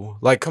knew,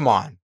 like, come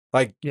on.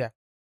 Like,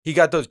 he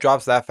got those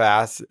drops that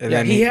fast. And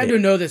then he had to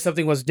know that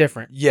something was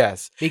different.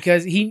 Yes.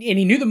 Because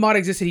he knew the mod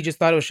existed, he just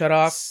thought it was shut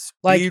off.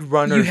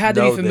 Speedrunners you had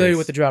to be familiar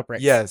with the drop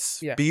rates.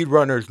 Yes.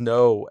 Speedrunners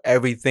know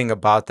everything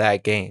about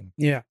that game.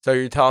 Yeah. So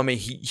you're telling me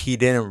he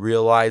didn't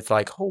realize,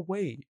 like, oh,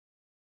 wait,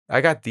 I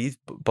got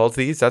both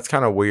these? That's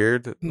kind of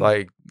weird.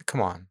 Like,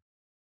 come on.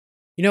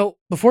 You know,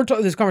 before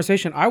this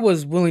conversation, I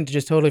was willing to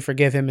just totally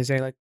forgive him and say,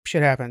 like,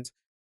 shit happens.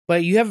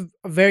 But you have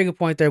a very good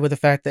point there with the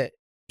fact that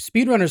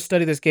speedrunners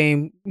study this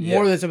game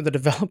more than some of the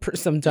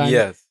developers sometimes.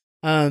 Yes.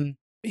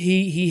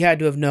 He had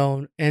to have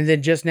known. And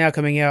then just now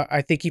coming out,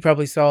 I think he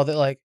probably saw that,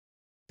 like,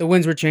 the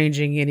winds were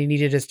changing and he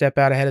needed to step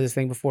out ahead of this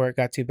thing before it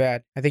got too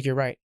bad. I think you're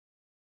right.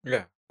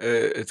 Yeah.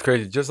 It's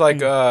crazy. Just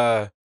like,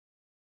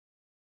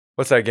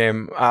 what's that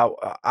game?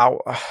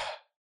 Outlands,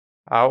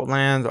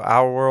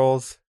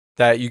 Outworlds?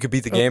 That you could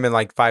beat the game in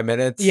like 5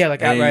 minutes. Yeah,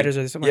 like Outriders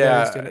or something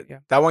like that. Yeah,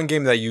 that one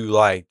game that you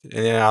liked. And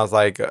then I was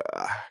like,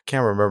 I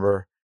can't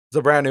remember. It's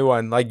a brand new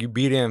one. Like, you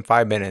beat it in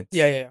 5 minutes.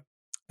 Yeah.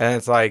 And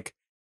it's like,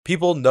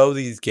 people know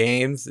these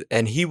games,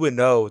 and he would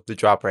know the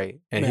drop rate.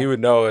 And he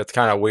would know it's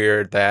kind of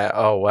weird that,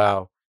 oh,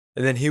 wow.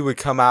 And then he would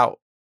come out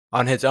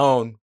on his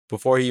own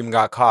before he even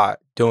got caught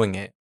doing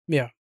it.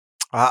 Yeah.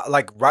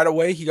 Like, right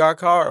away he got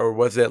caught? Or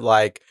was it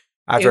like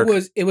after?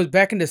 It was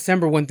back in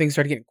December when things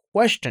started getting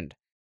questioned.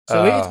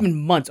 So it's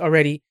been months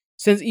already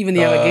since even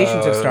the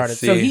allegations have started.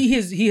 So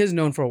he has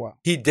known for a while.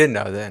 He did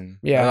know then.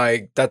 Yeah.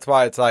 Like, that's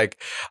why it's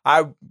like,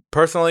 I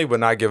personally would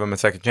not give him a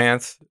second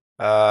chance.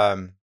 He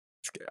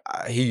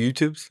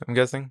YouTubes, I'm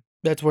guessing.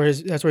 That's where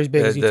he's big.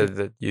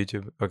 The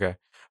YouTube. Okay.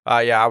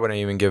 Yeah, I wouldn't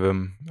even give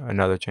him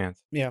another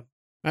chance. Yeah.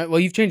 Well,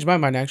 you've changed my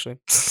mind actually.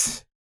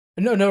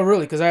 No,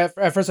 really, because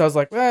at first I was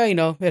like, well, you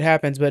know, it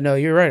happens, but no,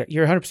 you're right.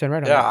 You're 100% right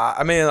on that. Yeah,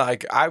 I mean,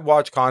 like, I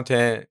watch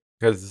content.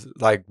 Because,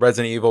 like,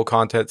 Resident Evil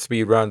content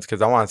speedruns,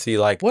 because I want to see,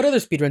 like... What other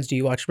speedruns do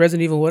you watch?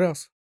 Resident Evil, what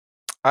else?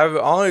 I've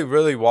only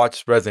really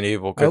watched Resident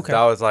Evil, because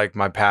that was, like,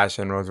 my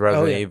passion was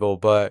Resident Evil.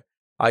 But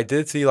I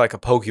did see, like, a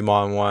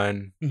Pokemon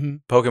one.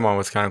 Pokemon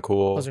was kind of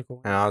cool. Those are cool.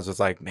 And I was just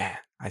like, man,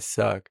 I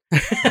suck.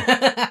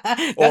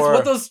 That's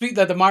what those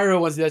the Mario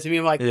ones do to me.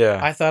 I'm like,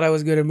 I thought I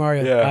was good at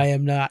Mario. Yeah. I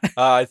am not.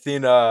 I've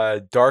seen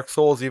Dark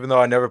Souls, even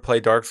though I never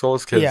played Dark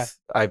Souls, because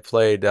I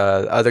played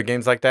other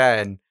games like that,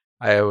 and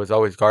I was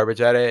always garbage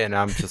at it, and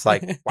I'm just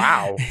like,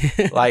 wow.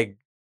 Like,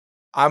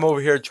 I'm over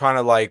here trying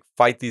to, like,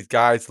 fight these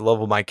guys to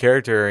level my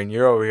character, and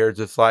you're over here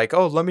just like,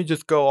 oh, let me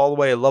just go all the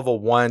way to level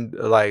 1,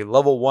 like,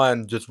 level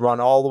 1, just run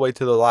all the way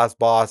to the last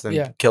boss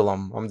and kill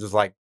him. I'm just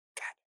like,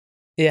 God.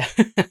 Yeah.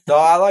 So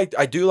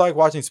I do like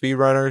watching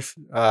speedrunners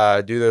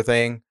do their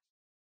thing.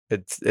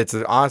 It's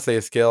honestly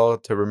a skill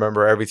to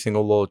remember every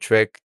single little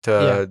trick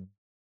to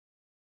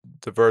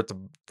divert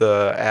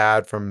the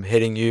ad from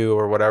hitting you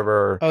or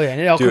whatever. Oh yeah, and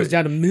it all comes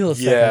down to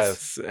milliseconds.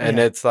 Yes, and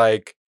it's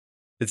like,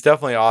 it's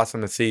definitely awesome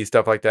to see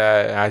stuff like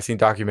that. And I've seen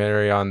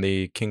documentary on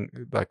the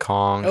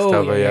Kong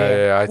stuff.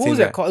 Yeah. What was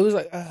that called? It was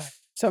like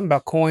something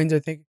about coins, I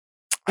think.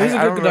 It was a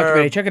good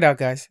documentary. Check it out,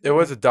 guys. It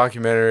was a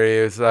documentary.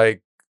 It was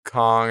like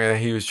Kong, and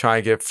he was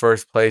trying to get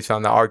first place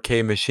on the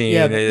arcade machine.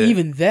 Yeah, but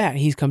even that,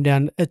 he's come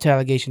down to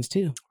allegations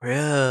too. Really?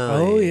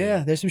 Oh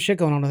yeah, there's some shit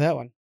going on with that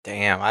one.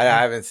 Damn, I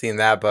haven't seen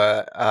that,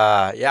 but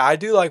yeah, I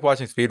do like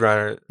watching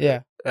speedrunners.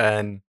 Yeah,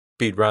 and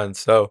speed runs.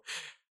 So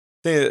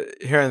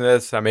hearing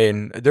this, I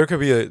mean,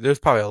 there's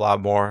probably a lot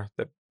more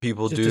that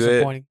people do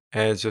it,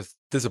 and it's just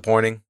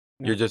disappointing.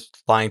 Yeah. You're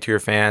just lying to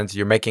your fans.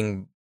 You're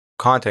making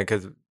content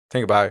because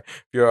think about it.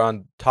 If you're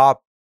on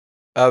top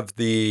of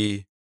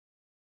the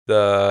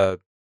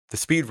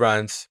speed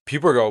runs,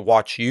 people are gonna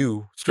watch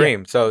you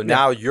stream. So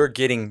now you're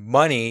getting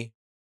money.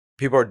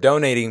 People are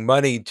donating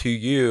money to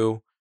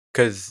you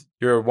because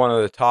you're one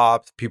of the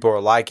tops. People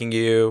are liking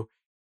you,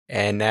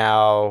 and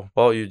now,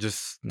 well, you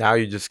just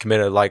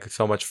committed like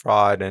so much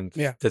fraud and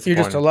you're just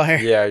a liar.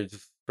 Yeah, you're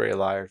just straight a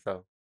liar.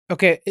 So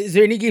okay, is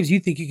there any games you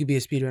think you could be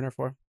a speedrunner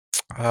for?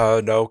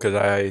 No, because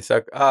I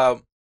suck.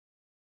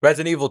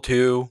 Resident Evil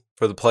 2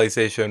 for the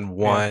PlayStation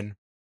 1.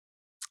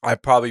 I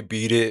probably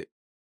beat it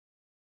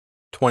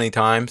 20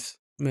 times.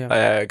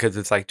 Yeah. Because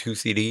it's like 2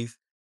 CDs.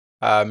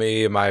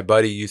 Me and my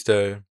buddy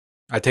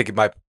I take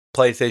my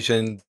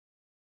PlayStation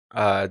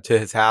to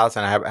his house,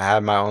 and I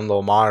had my own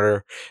little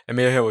monitor, and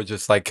me and him would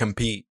just like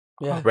compete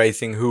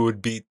racing who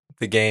would beat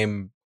the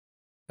game.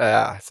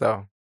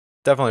 So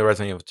definitely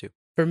Resident Evil 2.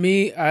 For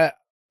me, I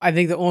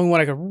think the only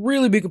one I could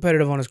really be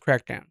competitive on is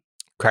Crackdown.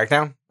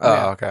 Crackdown?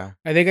 Oh, okay.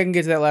 I think I can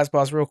get to that last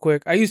boss real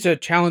quick. I used to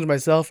challenge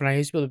myself, and I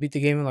used to be able to beat the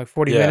game in like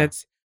 40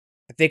 minutes.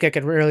 I think I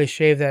could really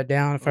shave that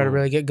down if I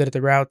really get good at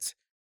the routes.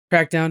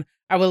 Crackdown.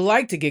 I would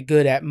like to get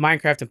good at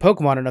Minecraft and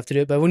Pokemon enough to do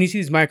it, but when you see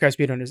these Minecraft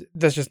speedrunners,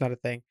 that's just not a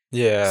thing.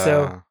 Yeah.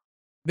 So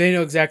they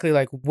know exactly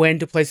like when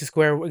to place a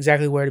square,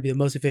 exactly where to be the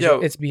most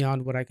efficient. It's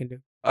beyond what I can do.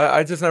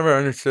 I just never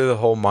understood the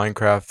whole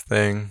Minecraft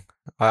thing.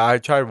 I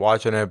tried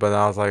watching it, but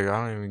I was like,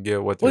 I don't even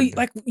get what. Well,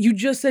 like you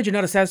just said, you're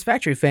not a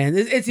Satisfactory fan.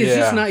 It's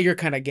just not your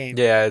kind of game.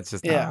 Yeah, it's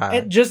just not.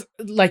 It just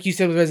like you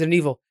said with Resident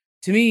Evil.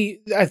 To me,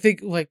 I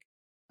think like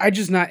I'm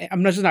just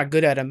not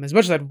good at them as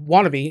much as I'd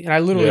want to be. And I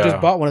literally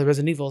just bought one of the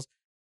Resident Evils.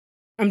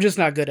 I'm just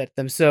not good at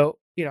them. So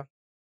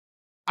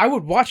I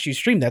would watch you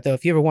stream that though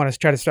if you ever want to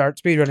try to start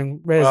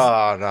speedrunning Res.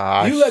 Oh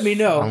no! You let me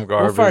know. I'm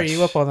garbage. We'll fire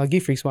you up on the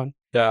Geek Freaks one.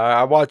 Yeah,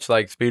 I watch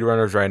like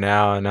speedrunners right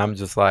now, and I'm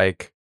just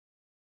like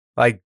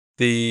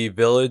the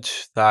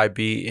village that I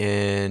beat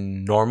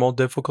in normal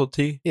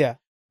difficulty. Yeah.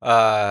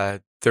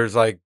 There's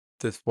like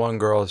this one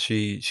girl.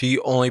 She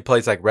only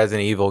plays like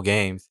Resident Evil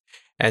games,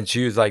 and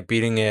she was like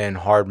beating it in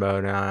hard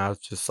mode, and I was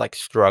just like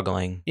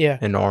struggling.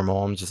 In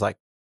normal, I'm just like,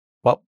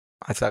 well,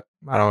 I suck.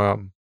 I don't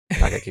know. I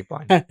gotta keep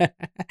playing.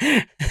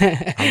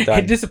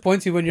 It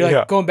disappoints you when you're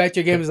like going back to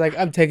your game. It's like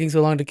I'm taking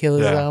so long to kill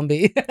a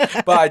zombie.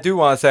 But I do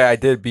want to say I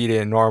did beat it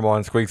in normal,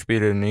 and Squeaks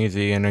beat it in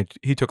easy, and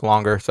he took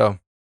longer. So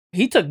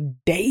he took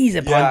days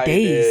upon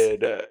days.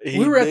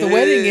 We were at the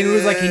wedding, and it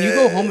was like, "Can you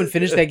go home and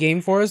finish that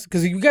game for us?"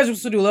 Because you guys were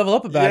supposed to do level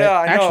up about it.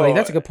 Actually,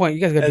 that's a good point.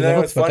 You guys got to do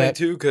level up about that. And it was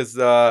funny too, because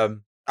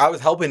I was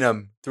helping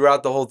him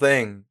throughout the whole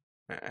thing,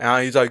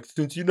 and he's like,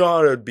 "Since you know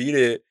how to beat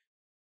it,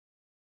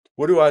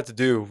 what do I have to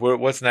do?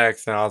 What's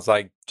next?" And I was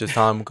like, just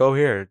tell him, go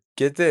here,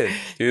 get this,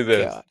 do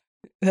this. God.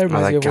 That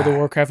reminds me of World of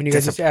Warcraft, and you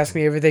guys used to ask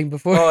me everything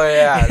before. Oh,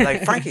 yeah.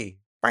 Like,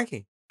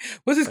 Frankie.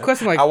 What's his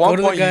question like? At one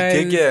point, you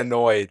did get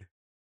annoyed.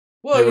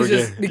 Well, it was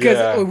just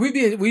because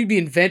we'd be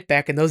in Vent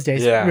back in those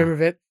days. Yeah. Remember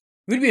Vent?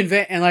 We'd be in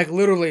Vent, and like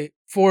literally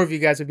 4 of you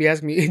guys would be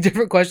asking me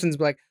different questions,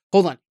 like,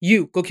 hold on,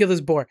 you, go kill this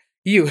boar.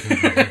 You.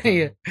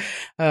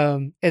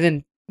 And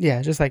then,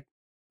 just like,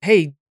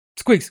 hey,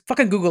 Squeaks,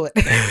 fucking Google it.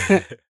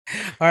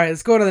 All right,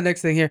 let's go on to the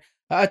next thing here.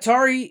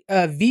 Atari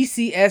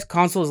VCS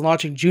console is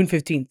launching June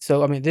 15th.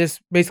 So, I mean,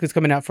 this basically is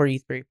coming out for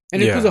E3.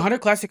 And it includes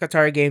 100 classic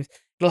Atari games.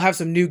 It'll have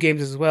some new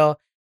games as well.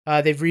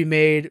 They've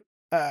remade,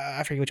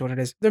 I forget which one it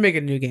is. They're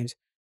making new games.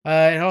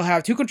 And it'll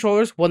have 2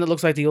 controllers, one that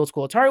looks like the old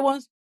school Atari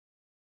ones,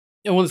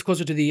 and one that's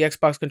closer to the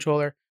Xbox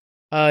controller.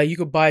 You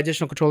could buy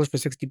additional controllers for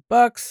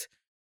 $60.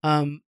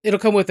 It'll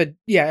come with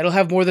it'll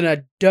have more than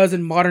a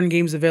dozen modern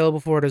games available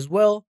for it as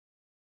well.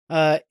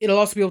 It'll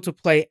also be able to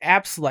play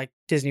apps like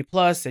Disney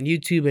Plus and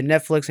YouTube and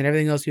Netflix and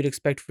everything else you'd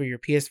expect for your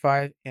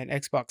PS5 and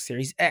Xbox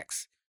Series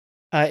X.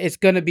 It's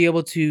going to be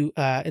able to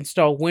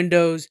install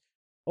Windows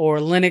or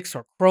Linux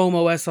or Chrome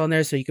OS on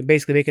there, so you can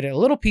basically make it a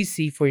little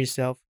PC for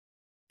yourself.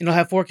 And it'll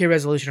have 4K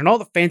resolution and all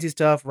the fancy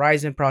stuff,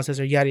 Ryzen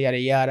processor, yada, yada,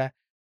 yada.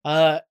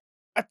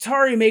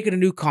 Atari making a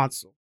new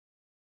console.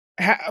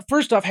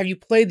 First off, have you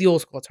played the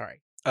old school Atari?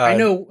 I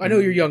know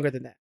you're younger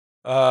than that.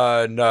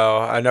 No,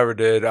 I never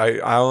did.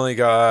 I only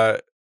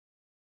got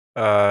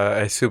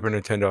a Super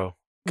Nintendo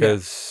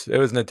because it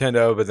was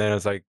Nintendo, but then it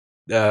was like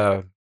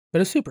but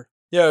it's Super.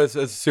 Yeah, it's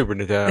a Super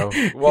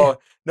Nintendo.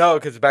 Well, no,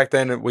 because back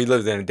then we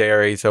lived in a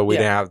dairy, so we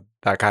didn't have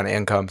that kind of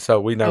income,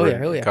 so we never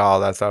got all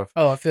that stuff.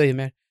 Oh, I feel you,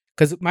 man.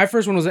 Because my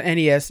first one was an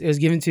NES. It was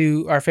given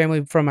to our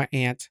family from my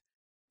aunt.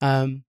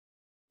 And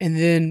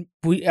then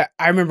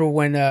I remember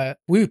when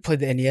we played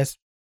the NES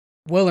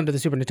well into the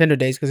Super Nintendo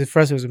days, because for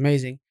us it was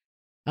amazing.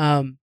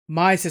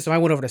 My system, I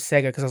went over to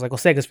Sega because I was like, well,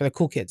 Sega's for the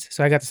cool kids.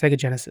 So I got the Sega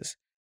Genesis.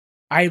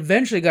 I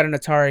eventually got an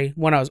Atari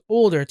when I was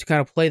older to kind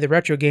of play the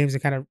retro games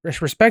and kind of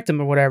respect them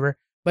or whatever,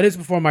 but it's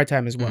before my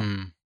time as well.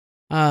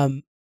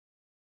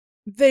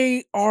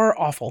 They are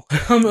awful.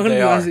 I'm gonna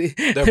be honest.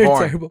 They're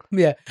boring. Terrible.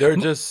 Yeah. They're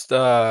just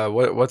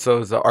what's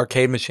those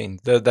arcade machines?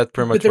 That's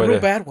pretty much. But they're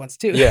real bad ones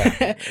too.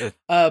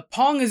 Yeah.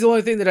 Pong is the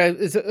only thing that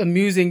is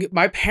amusing.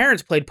 My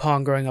parents played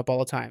Pong growing up all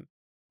the time.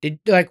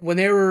 Like when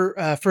they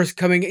were first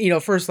coming,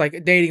 first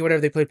like dating or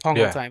whatever, they played Pong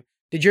all the time.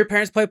 Did your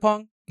parents play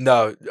Pong?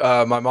 No.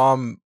 My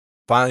mom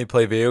finally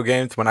played video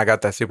games when I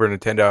got that Super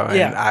Nintendo.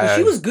 And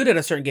she was good at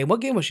a certain game.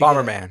 What game was she?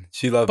 Bomberman.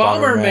 She loved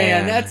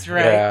Bomberman. That's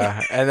right.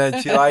 Yeah, and then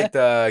she liked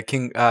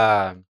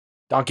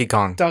Donkey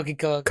Kong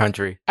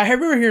Country. I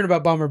remember hearing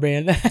about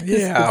Bomberman.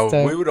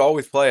 Yeah, we would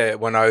always play it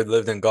when I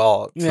lived in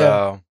Galt. So.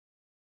 Yeah.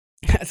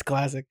 That's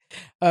classic.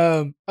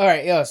 All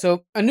right, yeah.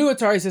 So a new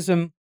Atari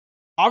system.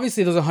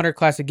 Obviously, those 100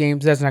 classic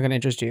games. That's not going to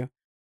interest you.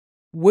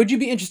 Would you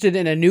be interested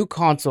in a new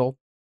console?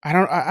 I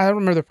don't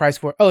remember the price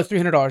for it. Oh, it's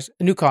 $300.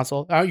 A new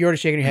console. You're already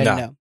shaking your head.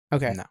 No.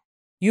 Okay. No.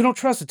 You don't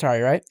trust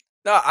Atari, right?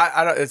 No,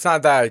 I don't. It's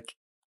not that I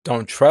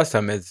don't trust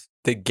them is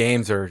the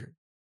games are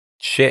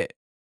shit.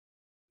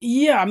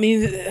 Yeah, I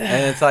mean,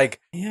 and it's like,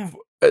 yeah,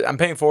 I'm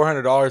paying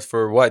 $400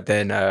 for what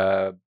then?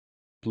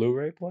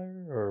 Blu-ray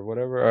player or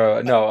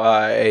whatever. No,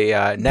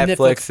 a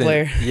Netflix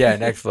player. Yeah,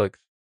 Netflix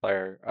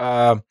player.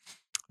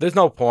 There's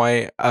no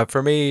point.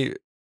 For me,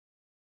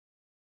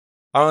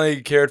 I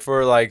only cared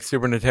for like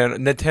Super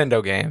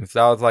Nintendo games.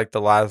 That was like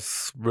the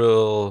last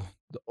real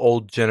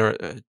old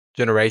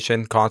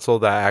generation console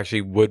that I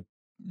actually would,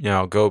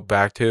 go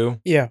back to.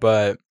 Yeah.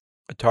 But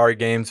Atari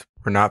games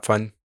were not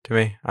fun to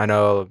me. I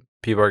know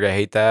people are gonna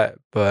hate that,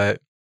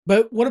 but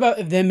what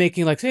about them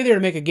making, like, say they were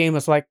to make a game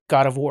that's like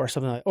God of War or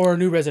something like, or a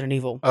new Resident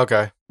Evil?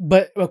 Okay.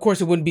 But of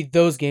course, it wouldn't be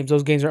those games.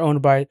 Those games are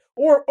owned by,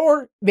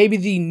 or maybe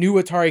the new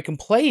Atari can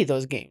play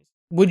those games.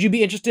 Would you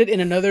be interested in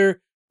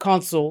another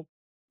console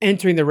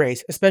entering the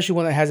race, especially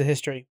one that has a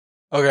history?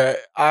 Okay,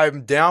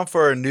 I'm down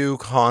for a new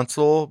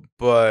console,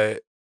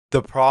 but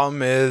the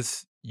problem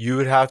is you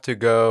would have to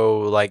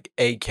go like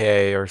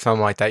 8K or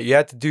something like that. You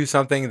have to do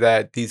something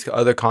that these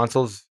other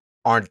consoles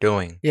aren't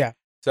doing. Yeah.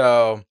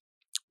 So,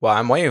 what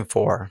I'm waiting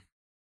for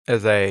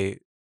is a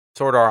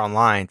Sword Art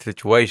Online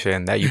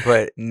situation that you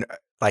put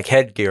like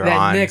headgear that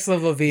on. Next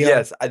level VR.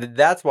 Yes,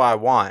 that's what I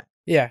want.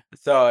 Yeah.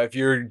 So if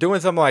you're doing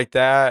something like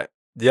that,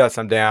 yes,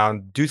 I'm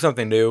down. Do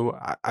something new.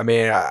 I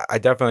mean, I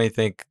definitely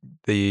think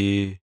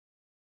it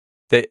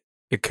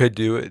could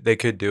do it. They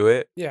could do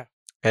it. Yeah.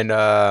 And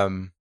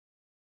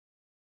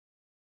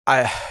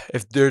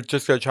if they're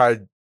just gonna try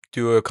to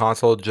do a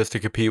console just to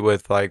compete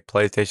with like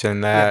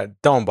PlayStation,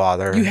 don't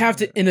bother. You have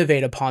to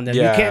innovate upon them.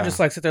 Yeah. You can't just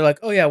like sit there like,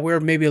 oh yeah, we're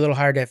maybe a little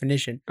higher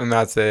definition. And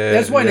that's it.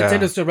 That's why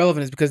Nintendo's still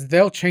relevant, is because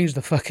they'll change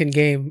the fucking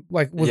game,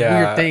 like with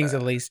weird things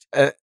at least.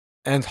 And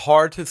it's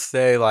hard to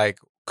say, like,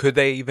 could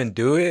they even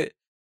do it?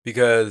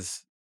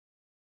 Because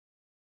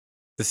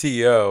the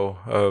CEO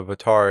of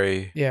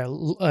Atari. Yeah.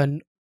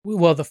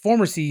 Well, the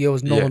former CEO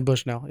is Nolan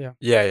Bushnell. Yeah.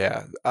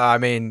 Yeah. I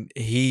mean,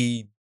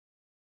 he's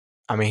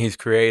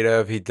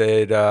creative. He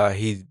did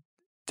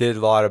a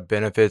lot of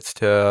benefits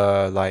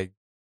to like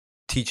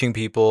teaching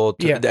people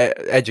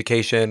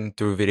education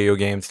through video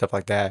games, stuff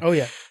like that. Oh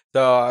yeah.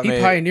 So he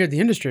pioneered the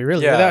industry,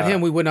 really. Yeah. Without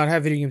him, we would not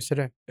have video games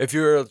today. If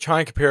you're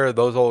trying to compare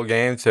those old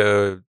games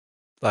to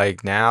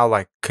like now,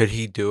 like, could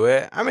he do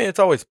it? I mean, it's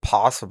always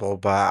possible,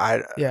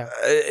 but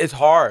it's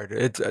hard.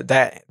 It's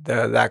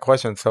that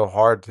question's so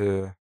hard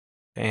to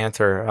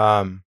answer.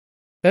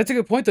 That's a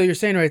good point, though. You're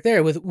saying right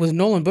there with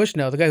Nolan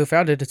Bushnell, the guy who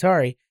founded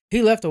Atari.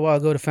 He left a while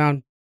ago to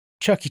found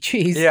Chuck E.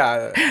 Cheese.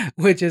 Yeah,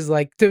 which is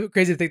like too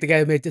crazy to think the guy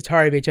who made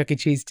Atari made Chuck E.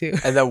 Cheese too.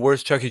 And then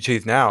where's Chuck E.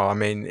 Cheese now? I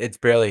mean, it's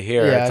barely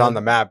here. It's on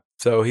the map,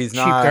 so he's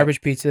not cheap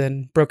garbage pizza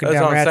and broken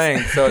down rats. That's what I'm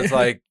saying. So it's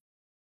like.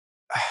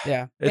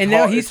 Yeah, and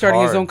now he's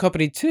starting his own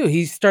company too.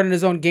 He's starting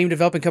his own game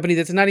development company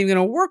that's not even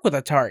going to work with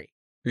Atari.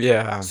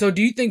 Yeah. So,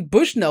 do you think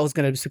Bushnell is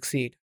going to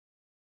succeed?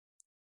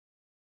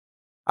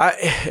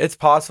 It's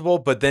possible,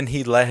 but then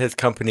he let his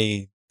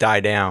company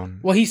die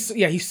down. Well, he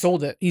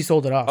sold it. He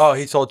sold it off. Oh,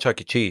 he sold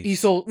Chuck E.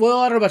 Cheese. I don't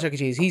know about Chuck E.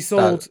 Cheese.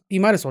 He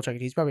might have sold Chuck E.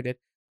 Cheese. Probably did,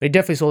 but he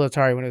definitely sold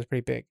Atari when it was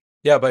pretty big.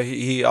 Yeah, but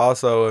he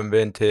also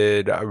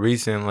invented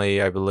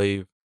recently, I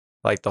believe,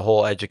 like the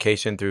whole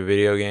education through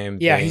video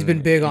games. Yeah, he's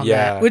been big on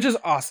that, which is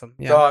awesome.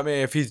 Yeah. So, I mean,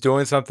 if he's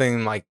doing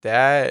something like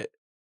that,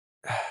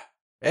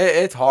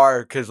 it's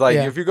hard because, like,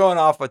 if you're going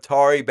off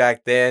Atari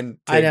back then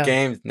to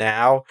games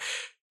now,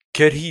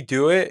 could he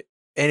do it?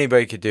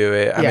 Anybody could do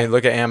it. I mean,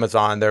 look at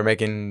Amazon. They're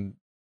making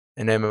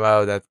an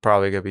MMO that's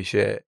probably going to be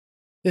shit.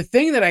 The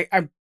thing that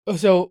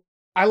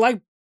I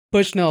like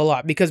Bushnell a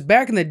lot because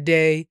back in the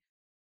day,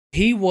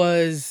 he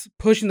was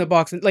pushing the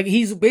box, like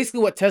he's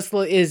basically what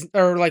Tesla is,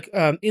 or like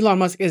Elon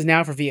Musk is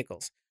now for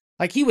vehicles.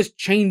 Like he was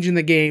changing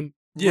the game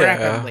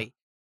rapidly,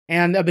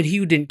 and but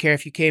he didn't care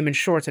if you came in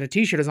shorts and a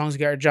t-shirt as long as you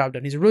got your job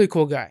done. He's a really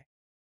cool guy.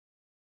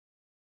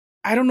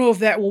 I don't know if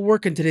that will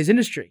work in today's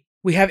industry.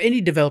 We have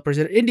indie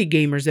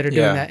gamers that are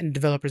doing that, and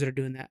developers that are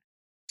doing that.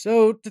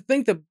 So to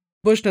think that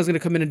Bushnell's going to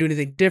come in and do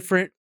anything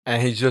different,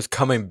 and he's just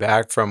coming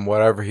back from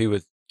whatever he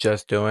was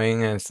just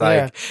doing, and it's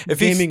like if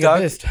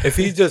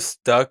he just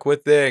stuck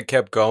with it and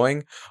kept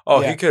going,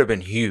 he could have been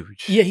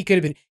huge. Yeah, he could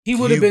have been. He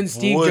would have been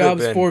Steve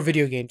Jobs for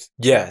video games.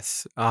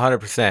 Yes,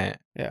 100%.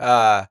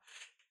 Yeah.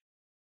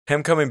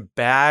 Him coming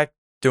back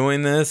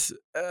doing this,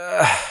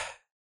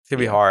 it's gonna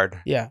be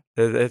hard. Yeah,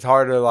 it's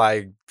hard to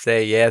like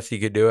say yes, he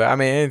could do it. I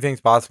mean, anything's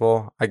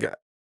possible.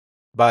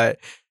 But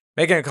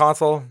making a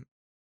console,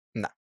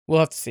 no. We'll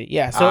have to see.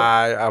 Yeah, so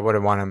I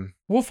wouldn't want him.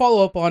 We'll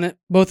follow up on it.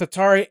 Both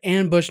Atari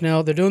and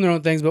Bushnell, they're doing their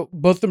own things, but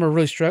both of them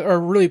are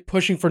really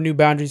pushing for new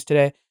boundaries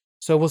today.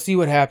 So we'll see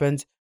what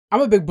happens.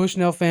 I'm a big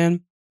Bushnell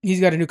fan. He's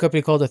got a new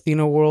company called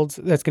Athena Worlds.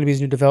 That's going to be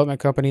his new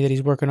development company that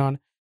he's working on.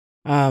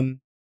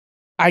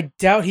 I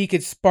doubt he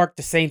could spark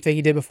the same thing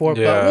he did before,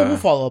 but we'll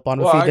follow up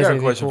on it. Well, I got a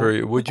question for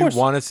you. Would you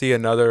want to see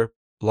another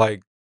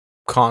like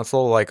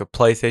console, like a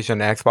PlayStation,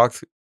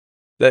 Xbox,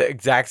 the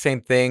exact same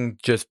thing,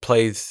 just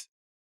plays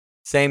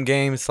same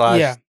game /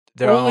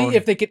 their only own?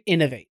 If they could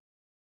innovate.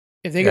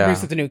 If they could bring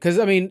something new, because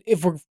I mean,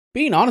 if we're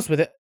being honest with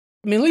it,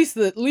 I mean,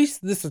 at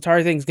least this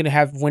Atari thing is going to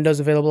have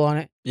Windows available on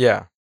it.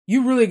 Yeah.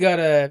 you really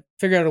gotta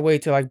figure out a way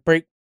to like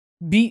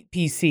beat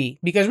PC,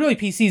 because really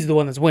PC is the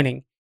one that's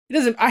winning. It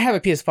doesn't. I have a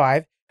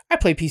PS5. I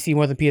play PC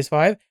more than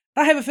PS5.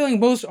 I have a feeling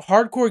most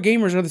hardcore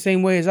gamers are the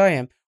same way as I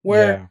am.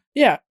 Where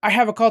I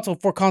have a console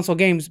for console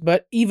games,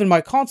 but even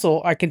my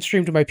console, I can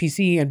stream to my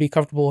PC and be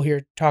comfortable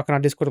here talking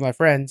on Discord with my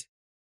friends.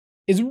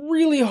 It's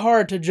really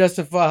hard to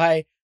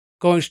justify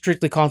going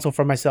strictly console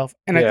for myself,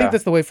 and I think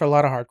that's the way for a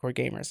lot of hardcore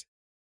gamers.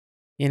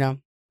 You know,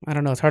 I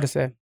don't know. It's hard to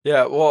say.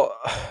 Yeah, well,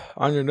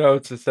 on your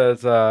notes it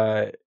says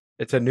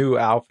it's a new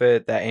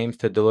outfit that aims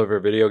to deliver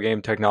video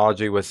game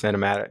technology with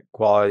cinematic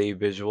quality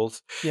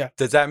visuals. Yeah.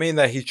 Does that mean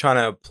that he's trying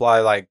to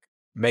apply like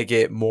make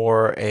it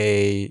more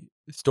a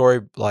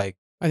story like?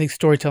 I think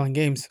storytelling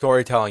games.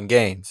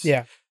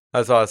 Yeah.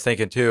 That's what I was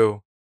thinking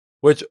too.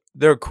 Which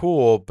they're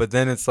cool, but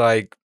then it's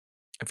like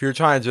if you're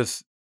trying to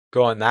just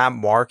go in that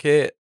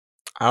market,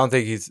 I don't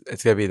think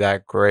it's gonna be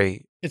that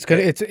great. It's good.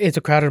 It's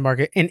a crowded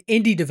market, and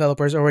indie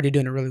developers are already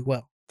doing it really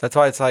well. That's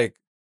why it's like,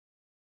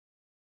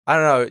 I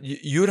don't know.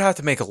 You would have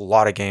to make a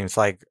lot of games,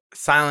 like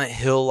Silent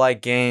Hill,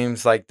 like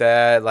games like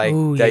that, like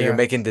that you're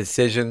making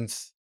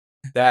decisions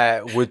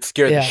that would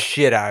scare the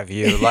shit out of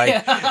you.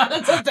 Like,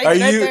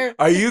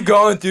 are you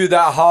going through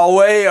that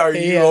hallway? Are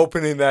you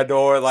opening that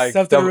door? Like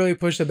something to really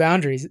push the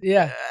boundaries.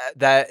 Yeah,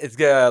 that is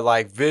gonna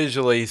like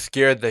visually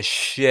scare the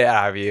shit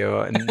out of you,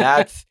 and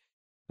that's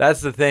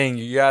the thing.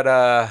 You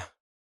gotta.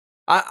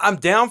 I'm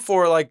down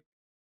for like.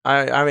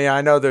 I mean,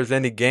 I know there's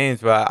indie games,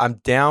 but I'm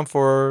down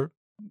for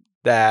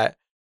that.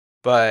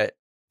 But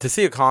to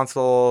see a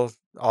console,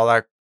 all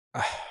that,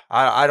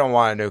 I don't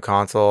want a new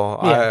console.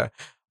 Yeah.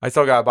 I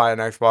still gotta buy an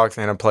Xbox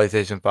and a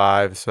PlayStation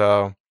 5.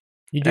 So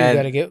you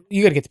gotta get the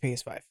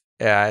PS5.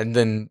 Yeah, and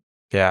then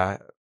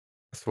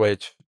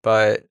Switch.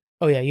 But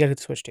you gotta get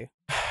the Switch too.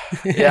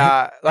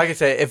 Yeah, like I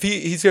said, if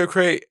he's gonna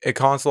create a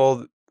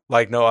console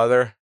like no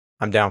other,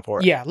 I'm down for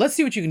it. Yeah, let's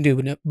see what you can do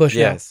with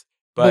Bushnell. Yes,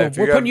 but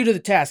we're putting you to the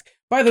task.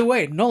 By the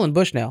way, Nolan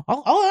Bushnell.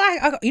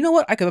 You know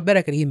what? I bet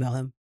I could email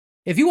him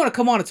if you want to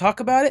come on and talk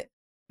about it.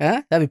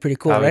 Huh? That'd be pretty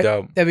cool, right?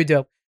 That'd be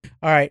dope.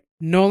 All right,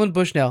 Nolan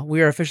Bushnell,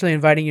 we are officially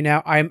inviting you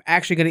now. I'm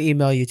actually going to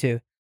email you too,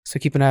 so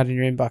keep an eye out in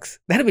your inbox.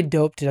 That'd be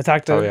dope to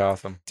talk to him. That'd be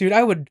awesome, dude.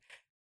 I'm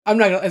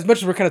not gonna, as much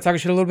as we're kind of talking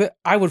shit a little bit,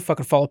 I would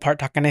fucking fall apart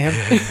talking to him.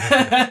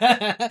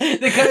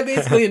 They kind of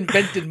basically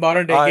invented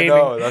modern day gaming. I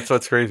know, that's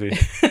what's crazy.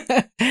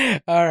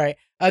 All right,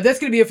 that's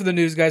gonna be it for the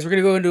news, guys. We're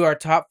gonna go into our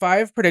top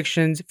 5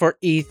 predictions for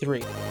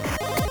E3.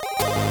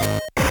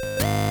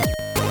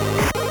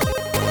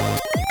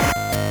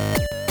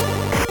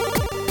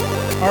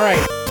 All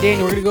right,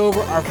 Daniel, we're going to go over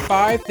our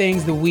 5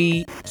 things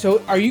that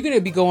So are you going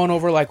to be going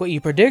over like what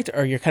you predict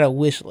or your kind of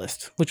wish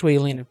list? Which way are you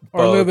leaning? Or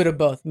both. A little bit of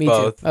both? Me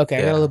too. Okay,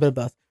 I got a little bit of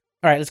both.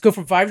 All right, let's go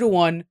from 5 to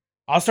 1.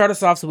 I'll start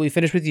us off so we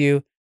finish with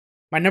you.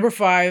 My number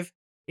 5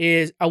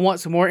 is I want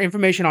some more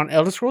information on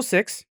Elder Scrolls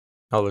 6.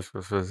 Elder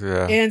Scrolls 6,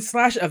 yeah. And /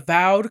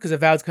 Avowed, because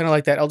Avowed's kind of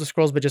like that Elder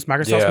Scrolls, but just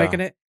Microsoft's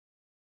making it.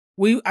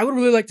 I would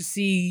really like to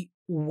see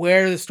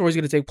where the story's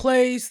going to take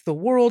place, the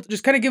world,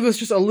 just kind of give us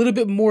just a little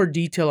bit more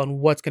detail on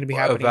what's going to be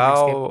happening.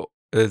 Avowed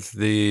is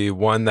the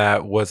one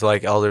that was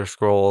like Elder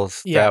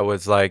Scrolls. Yeah. That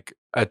was like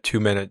a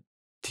 2-minute,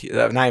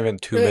 not even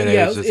 2 minutes.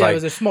 Yeah, it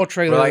was a small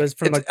trailer. Like, it was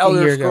from like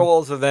Elder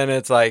Scrolls, and then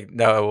it's like,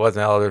 no, it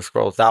wasn't Elder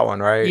Scrolls. That one,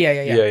 right?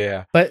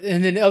 Yeah. But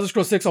and then Elder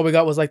Scrolls 6, all we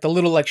got was like the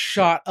little like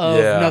shot of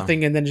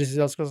nothing, and then just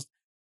Elder Scrolls.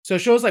 So it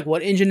shows like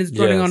what engine is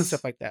running on and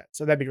stuff like that.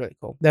 So that'd be really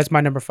cool. That's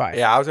my number 5.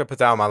 Yeah, I was gonna put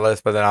that on my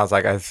list, but then I was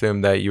like, I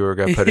assumed that you were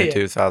gonna put it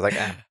too. So I was like,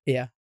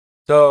 Yeah.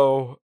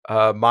 So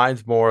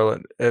mine's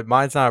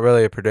not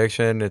really a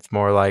prediction. It's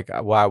more like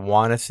what I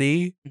want to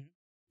see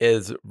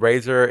is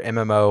Razer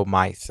MMO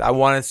mice. I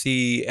want to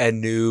see a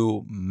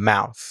new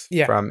mouse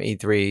from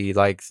E3.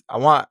 Like I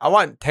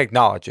want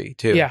technology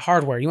too. Yeah,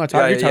 hardware. You want to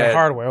talk? You're talking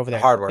hardware over there.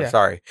 Hardware.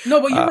 Sorry.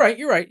 No, but you're right.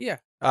 You're right. Yeah.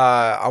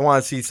 I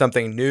want to see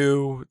something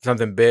new,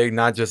 something big,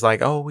 not just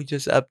like, oh, we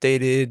just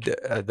updated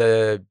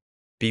the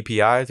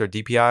BPIs or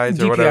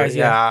DPIs or whatever.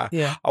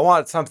 Yeah. I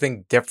want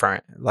something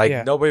different.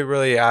 Like nobody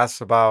really asks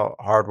about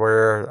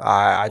hardware.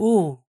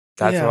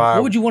 That's why.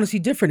 What would you want to see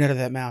different out of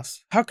that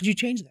mouse? How could you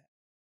change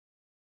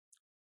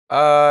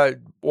that?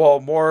 Well,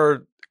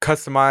 more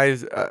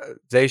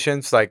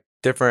customizations, like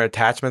different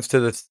attachments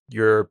to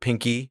your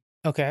pinky.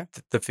 Okay.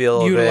 The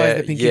feel Utilize of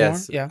it. The pinky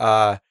yes. More?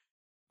 Yeah.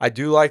 I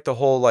do like the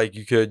whole like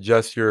you could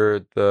adjust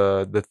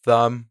the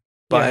thumb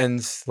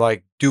buttons,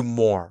 like do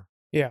more.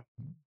 Yeah.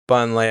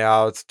 Button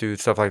layouts, do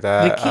stuff like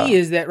that. The key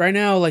is that right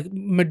now, like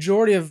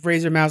majority of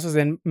Razer mouses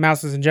and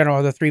mouses in general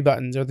are the 3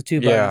 buttons or the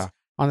 2 buttons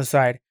on the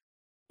side.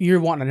 You're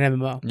wanting an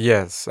MMO.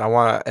 Yes, I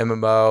want an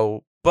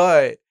MMO,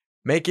 but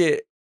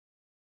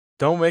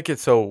don't make it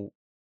so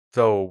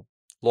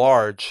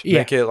large. Yeah.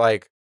 Make it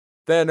like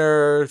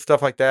thinner,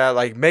 stuff like that.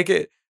 Like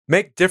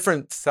make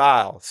different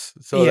styles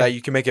so that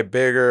you can make it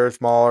bigger,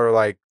 smaller,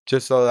 like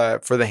just so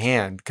that for the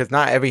hand, because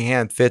not every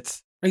hand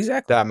fits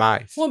that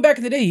mice. Well, back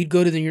in the day, you'd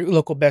go to your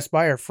local Best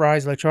Buy or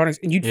Fry's Electronics,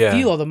 and you'd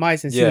feel all the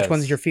mice and see which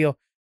ones you feel.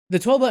 The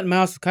 12-button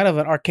mouse is kind of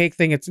an archaic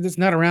thing. It's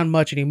not around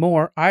much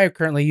anymore. I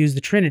currently use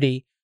the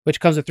Trinity, which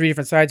comes with 3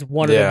 different sides.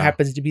 One of them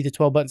happens to be the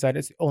 12 button side.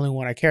 It's the only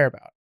one I care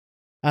about.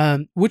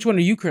 Which one are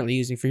you currently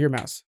using for your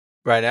mouse?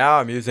 Right now,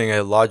 I'm using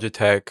a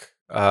Logitech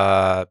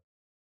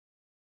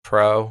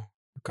Pro.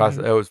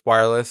 It was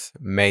wireless.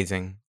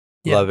 Amazing.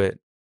 Love it.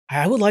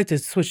 I would like to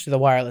switch to the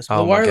wireless.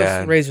 The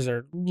wireless razors are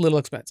a little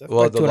expensive.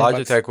 Well, like the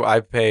Logitech, $bucks. I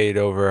paid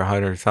over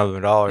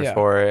 $100-something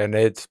for it, and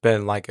it's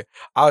been like,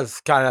 I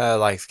was kind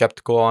of like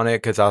skeptical on it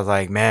because I was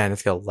like, man,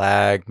 it's gonna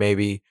lag,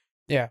 maybe.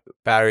 Yeah.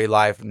 Battery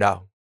life,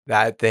 no,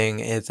 that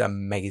thing is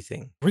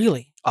amazing.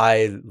 Really?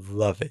 I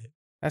love it.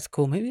 That's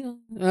cool. Maybe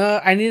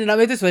I need to not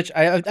make the switch.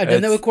 I've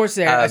done that with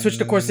Corsair. I switched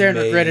to Corsair and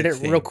regretted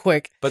it real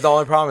quick. But the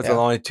only problem is it's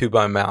only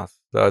 2-button mouse,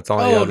 so it's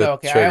only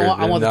okay.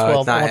 I want the 12.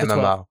 It's not I want MMO. The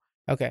 12.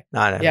 Okay.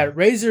 Not MMO.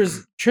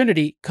 Razer's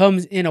Trinity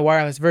comes in a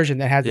wireless version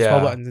that has the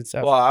 12 buttons and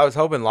stuff. Well, I was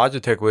hoping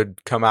Logitech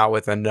would come out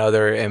with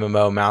another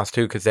MMO mouse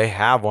too, because they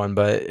have one,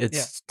 but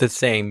it's the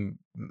same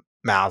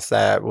mouse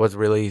that was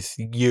released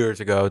years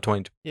ago,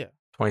 20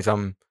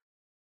 something.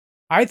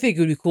 I think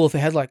it would be cool if it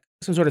had like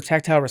some sort of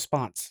tactile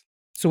response.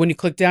 So when you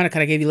click down, it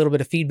kind of gave you a little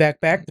bit of feedback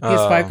back. The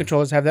PS5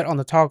 controllers have that on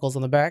the toggles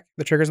on the back,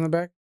 the triggers on the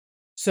back.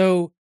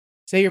 So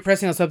say you're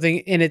pressing on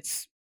something and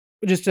it's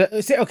just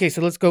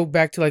so let's go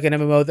back to like an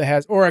MMO that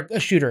has, or a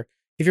shooter.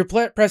 If you're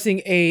pressing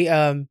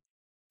a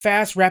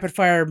fast rapid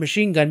fire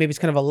machine gun, maybe it's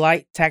kind of a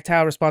light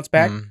tactile response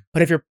back.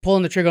 But if you're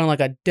pulling the trigger on like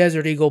a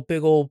Desert Eagle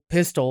big old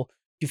pistol,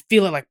 you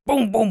feel it like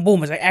boom, boom,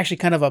 boom. It's like actually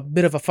kind of a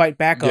bit of a fight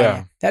back on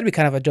you. That'd be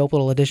kind of a dope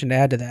little addition to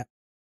add to that.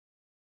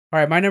 All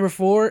right, my number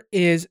 4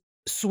 is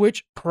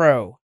Switch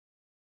Pro.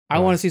 I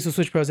want to see some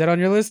Switch Pro. Is that on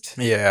your list?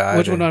 Yeah.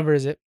 Which one number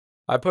is it?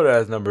 I put it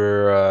as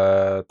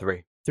number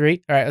 3.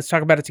 3? All right, let's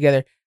talk about it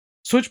together.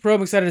 Switch Pro,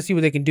 I'm excited to see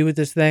what they can do with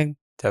this thing.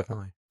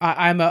 Definitely.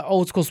 I'm an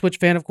old school Switch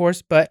fan, of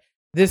course, but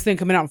this thing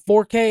coming out in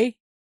 4K,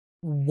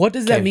 what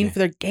does that mean for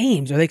their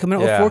games? Are they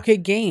coming out with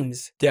 4K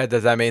games? Yeah,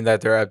 does that mean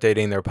that they're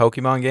updating their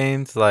Pokemon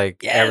games?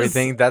 Like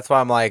everything? That's why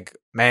I'm like,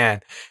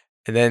 man.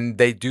 And then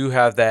they do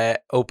have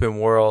that open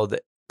world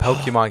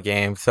Pokemon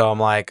game, so I'm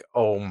like,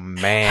 oh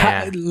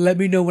man. Let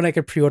me know when I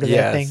can pre-order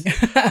that thing.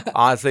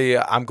 Honestly,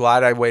 I'm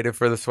glad I waited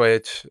for the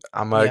Switch.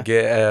 I'm gonna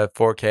get a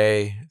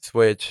 4K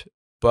Switch,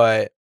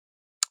 but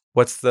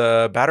what's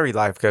the battery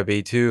life gonna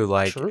be too?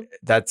 Like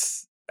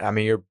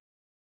you're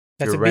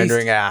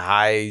rendering at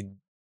high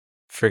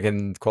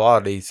freaking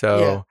quality,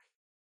 so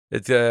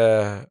it's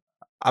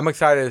I'm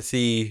excited to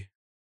see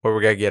what we're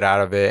gonna get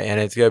out of it,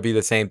 and it's gonna be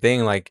the same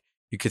thing. Like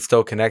you could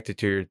still connect it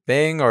to your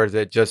thing, or is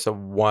it just a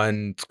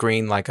one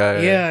screen like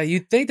a... Yeah,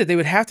 you'd think that they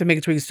would have to make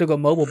it so you can still go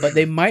mobile, but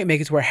they might make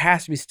it to where it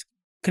has to be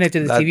connected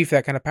to the TV for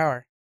that kind of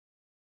power.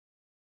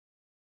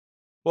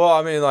 Well,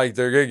 I mean, like,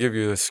 they're going to give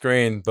you the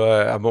screen,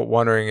 but I'm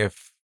wondering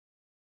if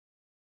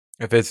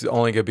it's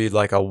only going to be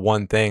like a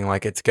one thing,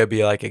 like it's going to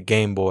be like a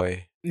Game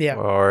Boy. Yeah.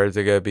 Or is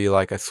it going to be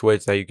like a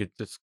Switch that you could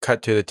just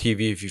cut to the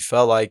TV if you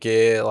felt like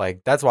it?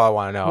 Like, that's what I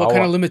want to know. What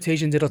kind of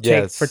limitations it'll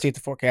take for it to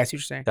 4K, I see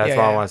what you're saying. That's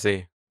what I want to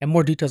see. And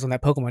more details on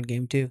that Pokemon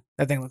game too.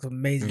 That thing looks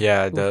amazing.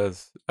 Yeah, it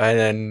does. And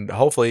then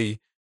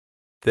hopefully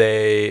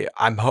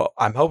I'm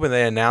hoping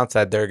they announce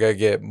that they're gonna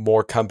get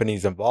more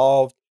companies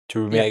involved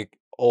to make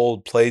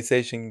old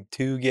PlayStation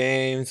 2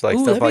 games, like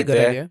stuff like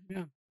that. Idea.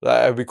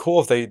 Yeah. It'd be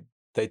cool if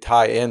they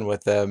tie in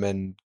with them,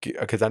 and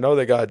because I know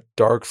they got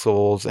Dark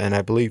Souls and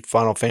I believe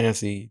Final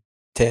Fantasy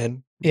X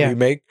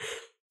remake.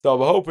 So I'm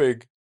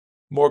hoping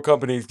more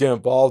companies get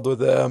involved with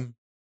them,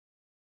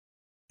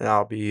 and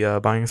I'll be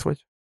buying a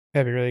Switch.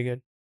 That'd be really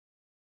good.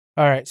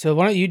 All right, so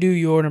why don't you do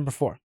your number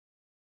 4?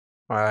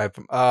 All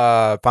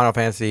right, Final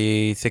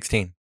Fantasy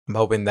 16. I'm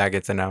hoping that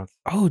gets announced.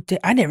 Oh,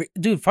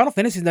 Final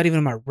Fantasy's not even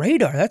on my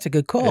radar. That's a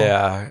good call.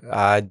 Yeah,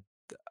 I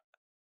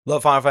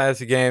love Final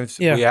Fantasy games.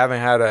 Yeah. We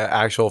haven't had an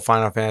actual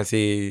Final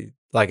Fantasy,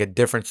 like a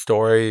different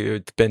story.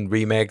 It's been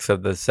remakes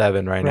of the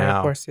 7 right now.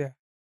 Of course, yeah.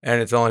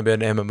 And it's only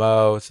been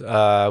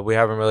MMOs. We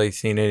haven't really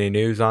seen any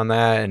news on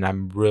that, and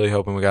I'm really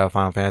hoping we got a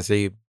Final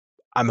Fantasy.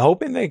 I'm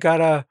hoping they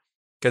got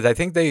because I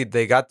think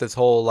they got this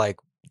whole like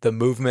the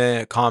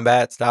movement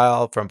combat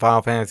style from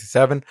Final Fantasy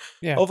 7.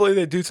 Yeah. Hopefully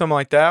they do something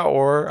like that,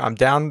 or I'm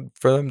down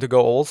for them to go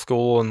old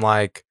school and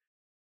like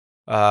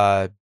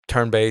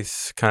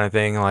turn-based kind of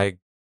thing, like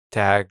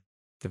tag,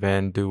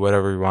 defend, do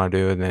whatever you want to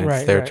do, and then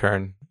it's their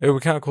turn. It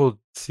would be kind of cool to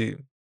see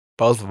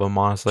both of them,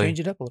 honestly. Change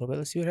it up a little bit.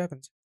 Let's see what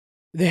happens.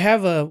 They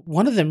have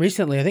one of them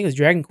recently, I think it was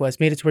Dragon Quest,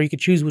 made it to where you could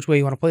choose which way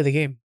you want to play the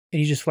game.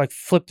 And you just like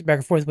flipped it back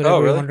and forth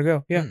whatever you wanted to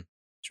go. Yeah.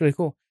 It's really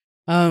cool.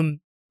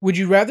 Would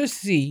you rather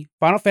see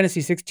Final Fantasy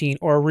 16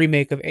 or a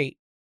remake of 8?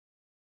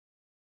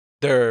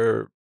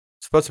 They're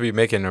supposed to be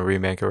making a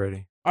remake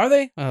already. Are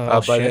they?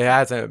 But it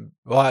hasn't.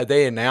 Well,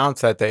 they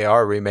announced that they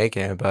are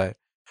remaking it, but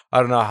I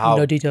don't know how.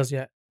 No details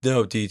yet.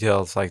 No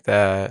details like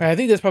that. I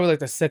think that's probably like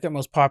the second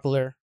most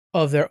popular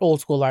of their old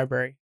school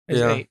library.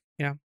 Is 8.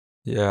 Yeah.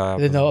 Yeah.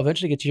 And then they'll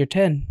eventually get to your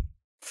 10.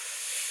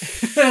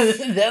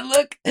 That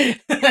look.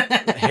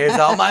 Here's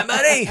all my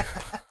money.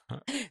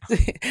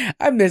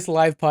 I miss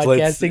live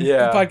podcasting.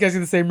 Podcasting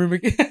in the same room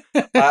again.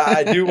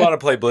 I do want to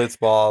play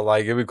Blitzball.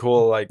 Like it'd be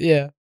cool. Like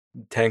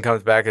 10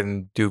 comes back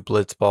and do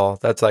Blitzball.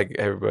 That's like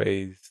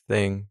everybody's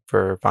thing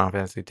for Final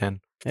Fantasy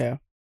 10. Yeah.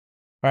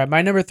 All right,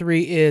 my number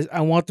 3 is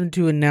I want them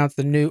to announce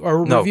the new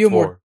or review 4.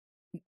 more.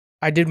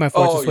 I did my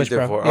 4 to Switch,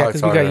 bro. 4. Yeah,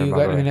 because we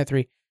got in at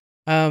 3.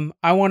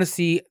 I want to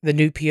see the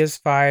new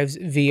PS5's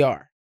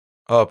VR.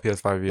 Oh,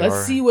 PS5 VR.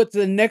 Let's see what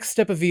the next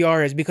step of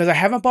VR is because I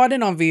haven't bought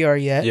in on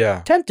VR yet.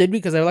 Yeah. Tempted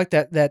because I like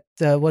that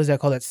what is that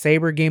called? That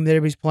Saber game that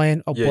everybody's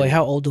playing. Oh boy,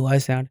 how old do I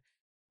sound?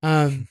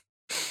 I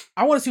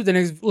want to see what the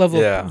next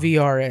level of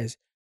VR is.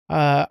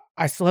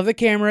 I still have the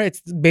camera. It's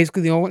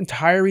basically the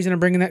entire reason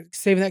I'm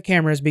saving that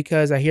camera is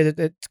because I hear that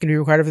it's going to be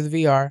required for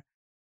the VR.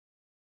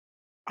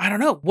 I don't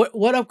know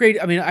what upgrade.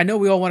 I mean, I know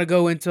we all want to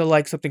go into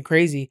like something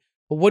crazy,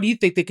 but what do you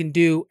think they can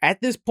do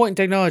at this point in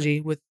technology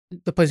with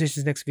the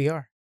PlayStation's next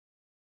VR?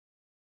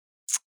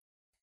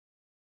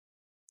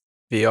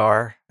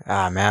 VR.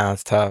 Ah, man,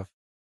 that's tough.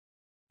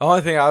 The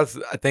only thing I was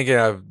thinking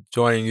of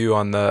joining you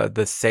on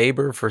the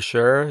Saber for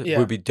sure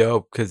would be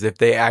dope because if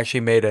they actually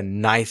made a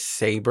nice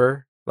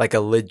Saber, like a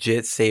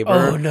legit Saber.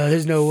 Oh no,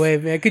 there's no way,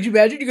 man. Could you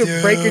imagine? You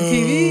could break your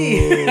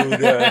TV.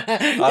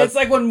 It's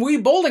like when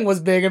Wii Bowling was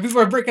big and people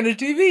were breaking their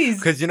TVs.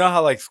 Because you know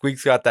how like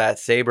Squeaks got that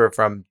Saber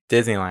from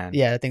Disneyland.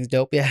 Yeah, that thing's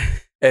dope. Yeah.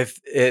 If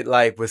it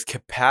like was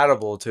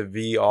compatible to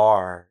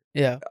VR.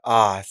 Yeah.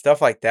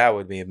 Stuff like that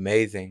would be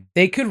amazing.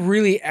 They could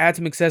really add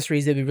some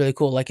accessories that'd be really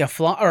cool, like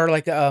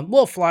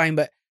flying,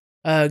 but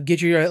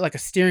get you like a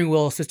steering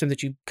wheel system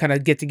that you kind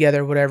of get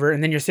together, whatever,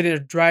 and then you're sitting there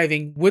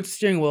driving with the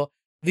steering wheel.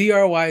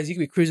 VR wise, you could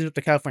be cruising up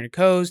the California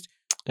coast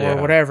or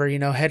whatever,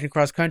 heading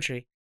across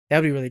country. That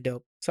would be really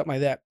dope. Something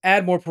like that.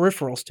 Add more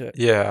peripherals to it.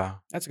 Yeah.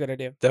 That's a good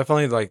idea.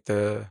 Definitely like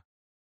the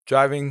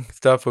driving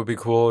stuff would be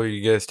cool.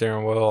 You get a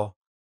steering wheel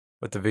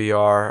with the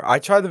VR. I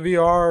tried the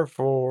VR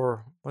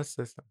for, what's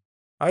this?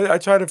 I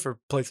tried it for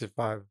PlayStation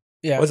 5.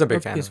 Yeah. Wasn't a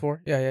big fan.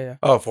 PS4. Yeah.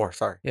 Oh, 4,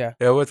 sorry. Yeah.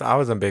 I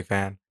wasn't a big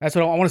fan. That's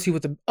what I want to see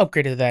what the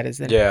upgrade of that is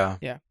then. Yeah.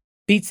 Yeah.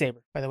 Beat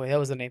Saber, by the way. That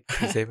was the name.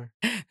 Beat Saber?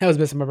 That was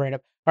messing my brain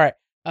up. All right.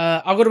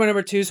 I'll go to my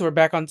number 2, so we're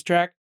back on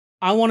track.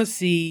 I want to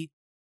see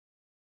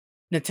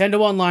Nintendo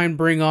Online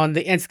bring on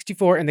the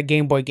N64 and the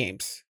Game Boy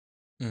games.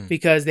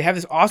 Because they have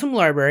this awesome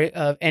library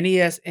of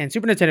NES and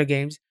Super Nintendo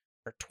games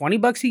for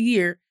 $20 a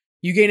year.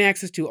 You gain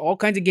access to all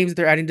kinds of games that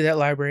they're adding to that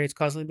library. It's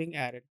constantly being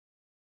added.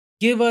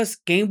 Give us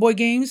Game Boy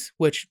games,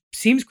 which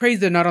seems crazy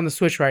they're not on the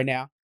Switch right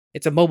now.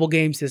 It's a mobile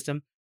game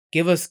system.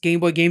 Give us Game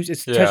Boy games.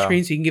 It's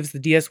touchscreen, so you can give us the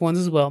DS ones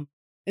as well.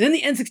 And then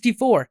the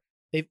N64.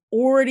 They've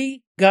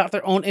already got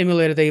their own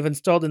emulator they've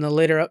installed in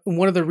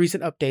one of the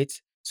recent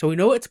updates. So we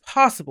know it's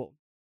possible.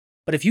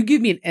 But if you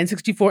give me an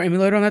N64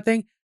 emulator on that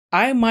thing,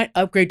 I might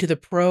upgrade to the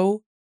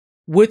Pro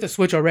with a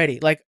Switch already.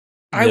 Like,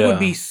 I would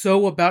be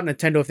so about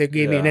Nintendo if they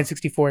gave me an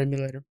N64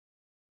 emulator.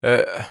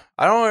 I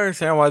don't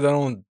understand why they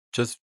don't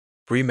just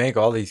remake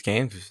all these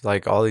games,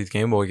 like all these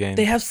Game Boy games.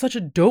 They have such a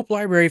dope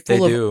library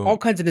full of all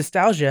kinds of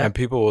nostalgia. And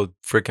people will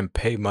freaking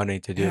pay money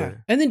to do it.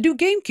 And then do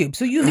GameCube,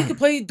 so you can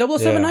play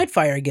 007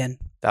 Nightfire again.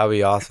 That would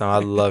be awesome. I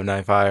love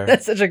Nightfire.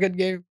 That's such a good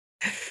game.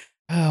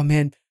 Oh,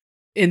 man.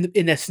 In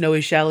the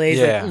snowy chalets,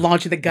 like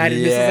launching the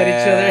guided missiles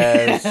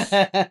at each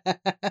other.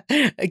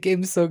 That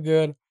game's so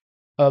good.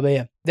 Oh, but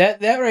yeah.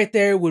 That right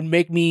there would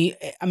make me...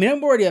 I mean,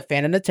 I'm already a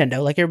fan of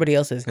Nintendo, like everybody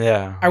else is.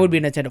 Yeah. I would be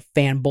a Nintendo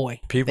fanboy.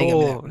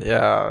 People...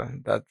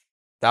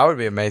 That would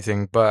be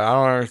amazing, but I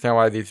don't understand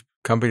why these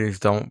companies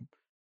don't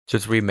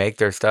just remake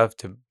their stuff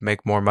to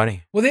make more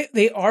money. Well,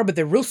 they are, but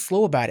they're real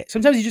slow about it.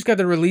 Sometimes you just got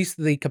to release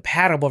the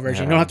compatible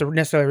version. You don't have to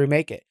necessarily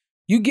remake it.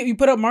 You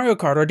put up Mario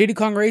Kart or Diddy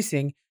Kong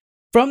Racing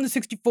from the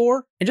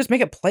 64 and just make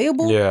it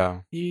playable.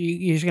 Yeah.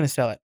 You're just going to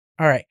sell it.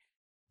 All right.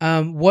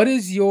 What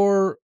is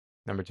your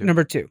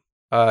number 2?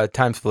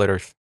 Time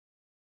Splitters.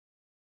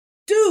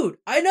 Dude,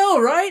 I know,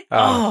 right?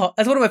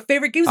 That's one of my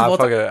favorite games of all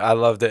time. I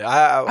loved it.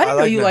 I didn't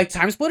know you liked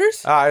Time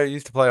Splitters. I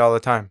used to play all the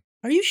time.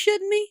 Are you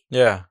shitting me?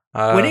 Yeah.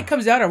 When it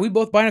comes out, are we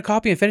both buying a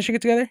copy and finishing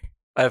it together?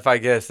 If I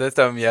get a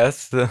system,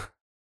 yes.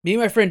 Me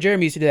and my friend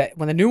Jeremy used to do that.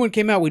 When the new one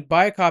came out, we'd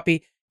buy a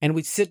copy and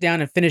we'd sit down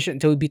and finish it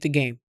until we beat the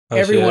game.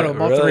 Every one of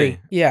them, all 3.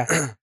 Yeah.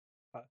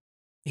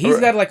 He's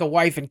got like a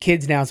wife and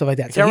kids now and stuff like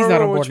that, so he's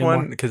not on board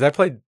anymore. Because I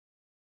played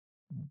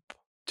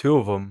 2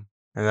 of them,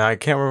 and I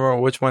can't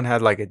remember which one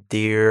had like a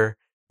deer.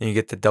 And you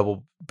get the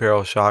double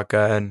barrel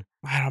shotgun.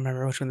 I don't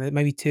remember which one.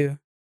 Maybe 2.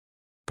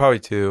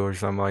 Probably 2 or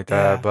something like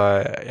that.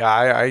 But yeah,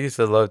 I used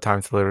to love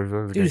Time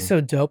Splitters. Dude, it's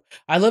so dope.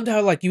 I loved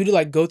how like you would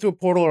like go through a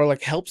portal or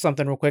like help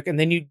something real quick, and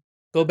then you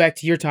go back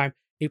to your time.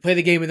 You play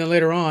the game, and then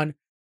later on,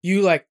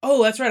 you like,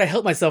 oh, that's right, I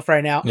helped myself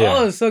right now. Yeah.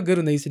 Oh, it was so good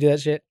when they used to do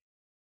that shit.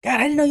 God,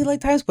 I didn't know you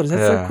liked Time Splitters.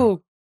 That's so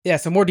cool. Yeah,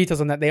 some more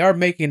details on that. They are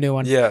making a new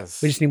one.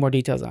 Yes. We just need more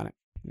details on it.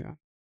 Yeah.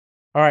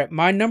 All right,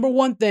 my number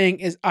 1 thing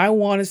is I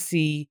want to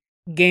see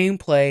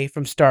gameplay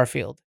from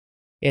Starfield.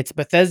 It's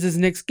Bethesda's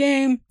next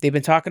game. They've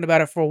been talking about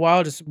it for a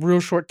while, just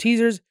real short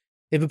teasers.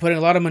 They've been putting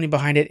a lot of money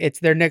behind it. It's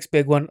their next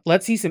big one.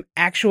 Let's see some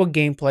actual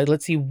gameplay.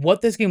 Let's see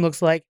what this game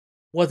looks like,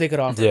 what they could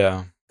offer.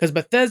 Yeah. Because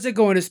Bethesda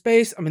going to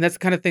space, I mean, that's the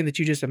kind of thing that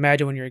you just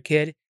imagine when you're a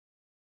kid.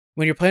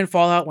 When you're playing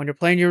Fallout, when you're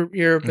playing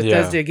your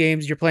Bethesda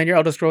games, you're playing your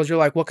Elder Scrolls, you're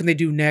like, what can they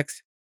do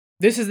next?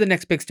 This is the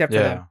next big step for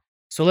them.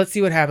 So let's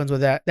see what happens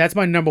with that. That's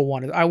my number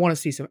one. I want to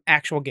see some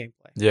actual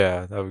gameplay.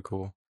 Yeah, that would be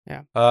cool.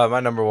 Yeah. My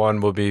number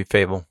one will be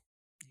Fable.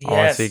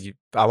 Yes.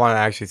 I want to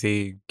actually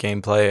see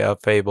gameplay of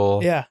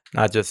Fable. Yeah.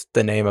 Not just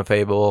the name of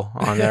Fable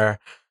on there.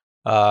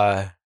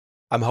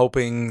 I'm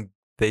hoping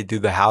they do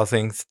the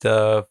housing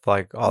stuff,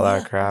 like all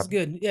that crap. That's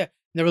good. Yeah.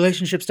 The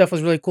relationship stuff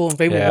was really cool. And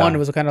Fable 1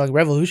 was kind of like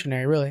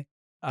revolutionary, really.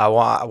 I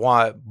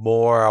want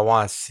more. I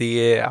want to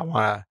see it. I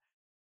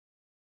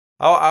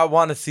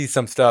want to see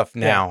some stuff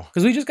now.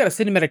 Because we just got a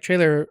cinematic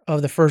trailer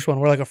of the first one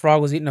where like a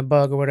frog was eating a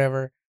bug or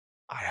whatever.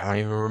 I don't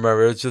even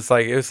remember. It was just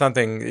like, it was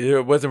something.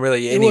 It wasn't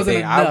really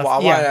anything. I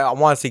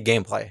want to see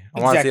gameplay.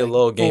 I want to see a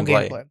little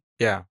gameplay.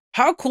 Yeah.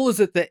 How cool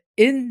is it that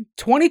in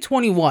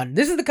 2021,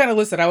 this is the kind of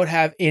list that I would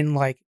have in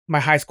like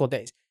my high school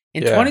days.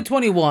 In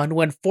 2021,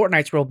 when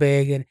Fortnite's real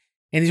big and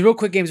these real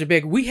quick games are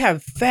big, we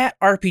have fat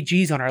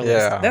RPGs on our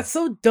list. That's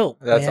so dope.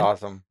 That's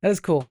awesome. That is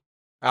cool.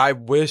 I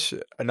wish,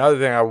 another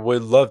thing I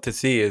would love to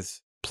see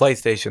is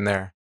PlayStation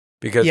there,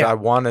 because I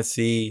want to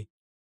see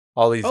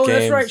all these games. Oh,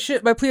 that's right.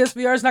 Shit, my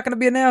PSVR is not going to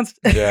be announced.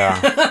 Yeah.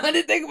 I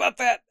didn't think about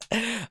that.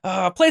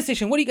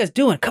 PlayStation, what are you guys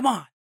doing? Come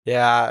on.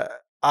 Yeah.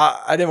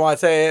 I didn't want to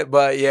say it,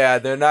 but yeah,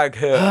 they're not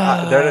good.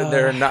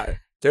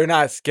 They're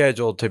not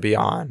scheduled to be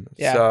on.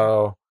 Yeah.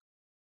 So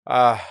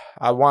I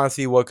want to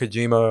see what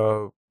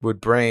Kojima would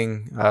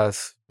bring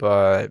us,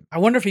 but I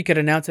wonder if he could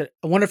announce it.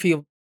 I wonder if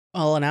he'll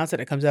announce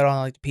it. It comes out on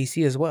like the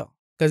PC as well,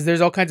 because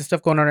there's all kinds of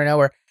stuff going on right now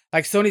where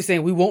like Sony's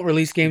saying we won't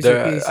release games for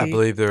PC. I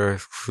believe they're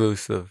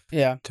exclusive.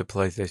 To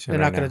PlayStation. They're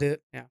not going to do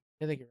it. Yeah,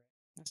 I think you're right.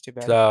 That's too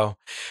bad. So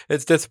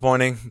it's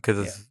disappointing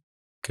because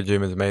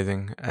Kojima's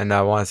amazing, and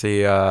I want to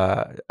see.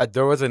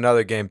 There was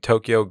another game,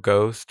 Tokyo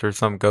Ghost or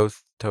some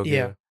Ghost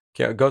Tokyo.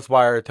 Yeah,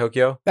 Ghostwire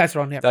Tokyo. That's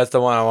wrong. Yeah, that's the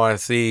one I want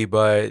to see,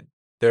 but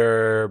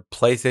they're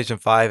PlayStation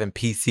 5 and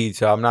PC,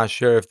 so I'm not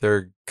sure if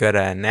they're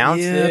gonna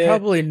announce it. Yeah,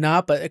 probably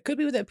not, but it could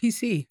be with that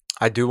PC.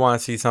 I do want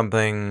to see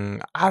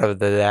something out of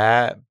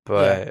that,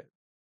 but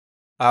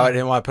I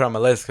didn't want to put it on my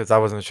list because I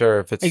wasn't sure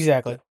if it's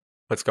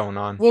what's going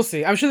on. We'll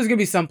see. I'm sure there's gonna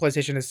be some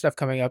PlayStation stuff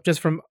coming up, just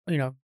from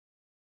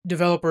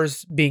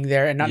developers being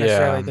there and not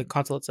necessarily the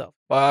console itself.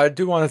 I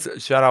do want to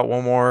shout out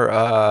one more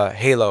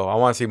Halo. I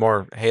want to see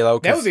more Halo.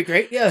 That would be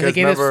great. Yeah, the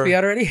game is to be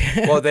out already.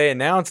 Well, they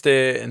announced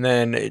it, and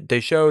then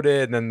they showed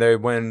it, and then they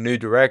went in a new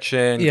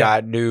direction,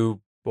 got new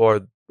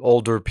or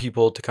older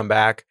people to come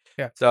back.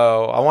 Yeah.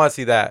 So I want to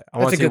see that. I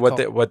want to see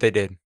what they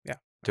did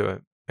to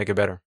it, make it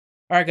better.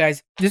 All right,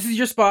 guys. This is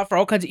your spot for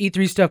all kinds of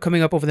E3 stuff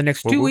coming up over the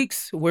next 2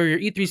 weeks. We're your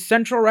E3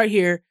 Central right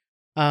here.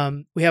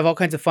 We have all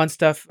kinds of fun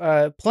stuff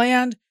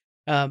planned.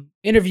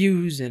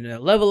 Interviews and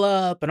level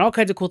up and all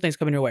kinds of cool things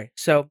coming your way.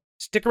 So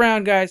stick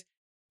around, guys.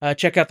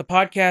 Check out the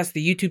podcast,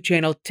 the YouTube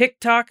channel,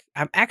 TikTok.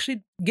 I'm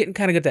actually getting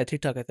kind of good at that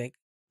TikTok, I think.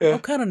 I'll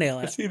kind of nail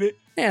it. I've seen it.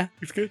 Yeah.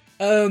 It's good.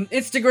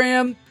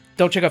 Instagram.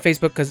 Don't check out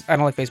Facebook because I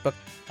don't like Facebook.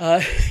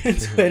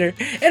 And Twitter.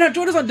 And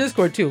join us on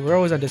Discord, too. We're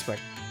always on Discord.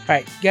 All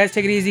right, guys,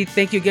 take it easy.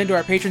 Thank you again to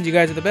our patrons. You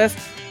guys are the best.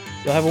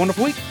 You'll have a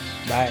wonderful week.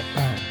 Bye.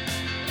 Bye.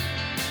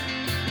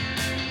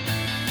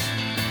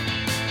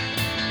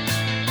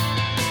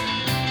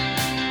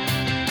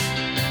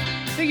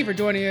 Thank you for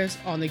joining us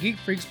on the Geek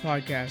Freaks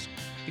Podcast.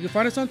 You can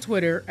find us on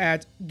Twitter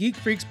at Geek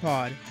Freaks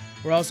Pod.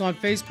 We're also on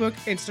Facebook,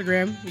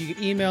 Instagram. You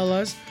can email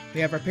us.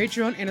 We have our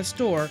Patreon and a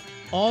store.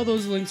 All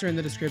those links are in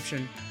the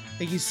description.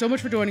 Thank you so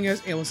much for joining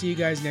us, and we'll see you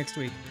guys next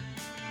week.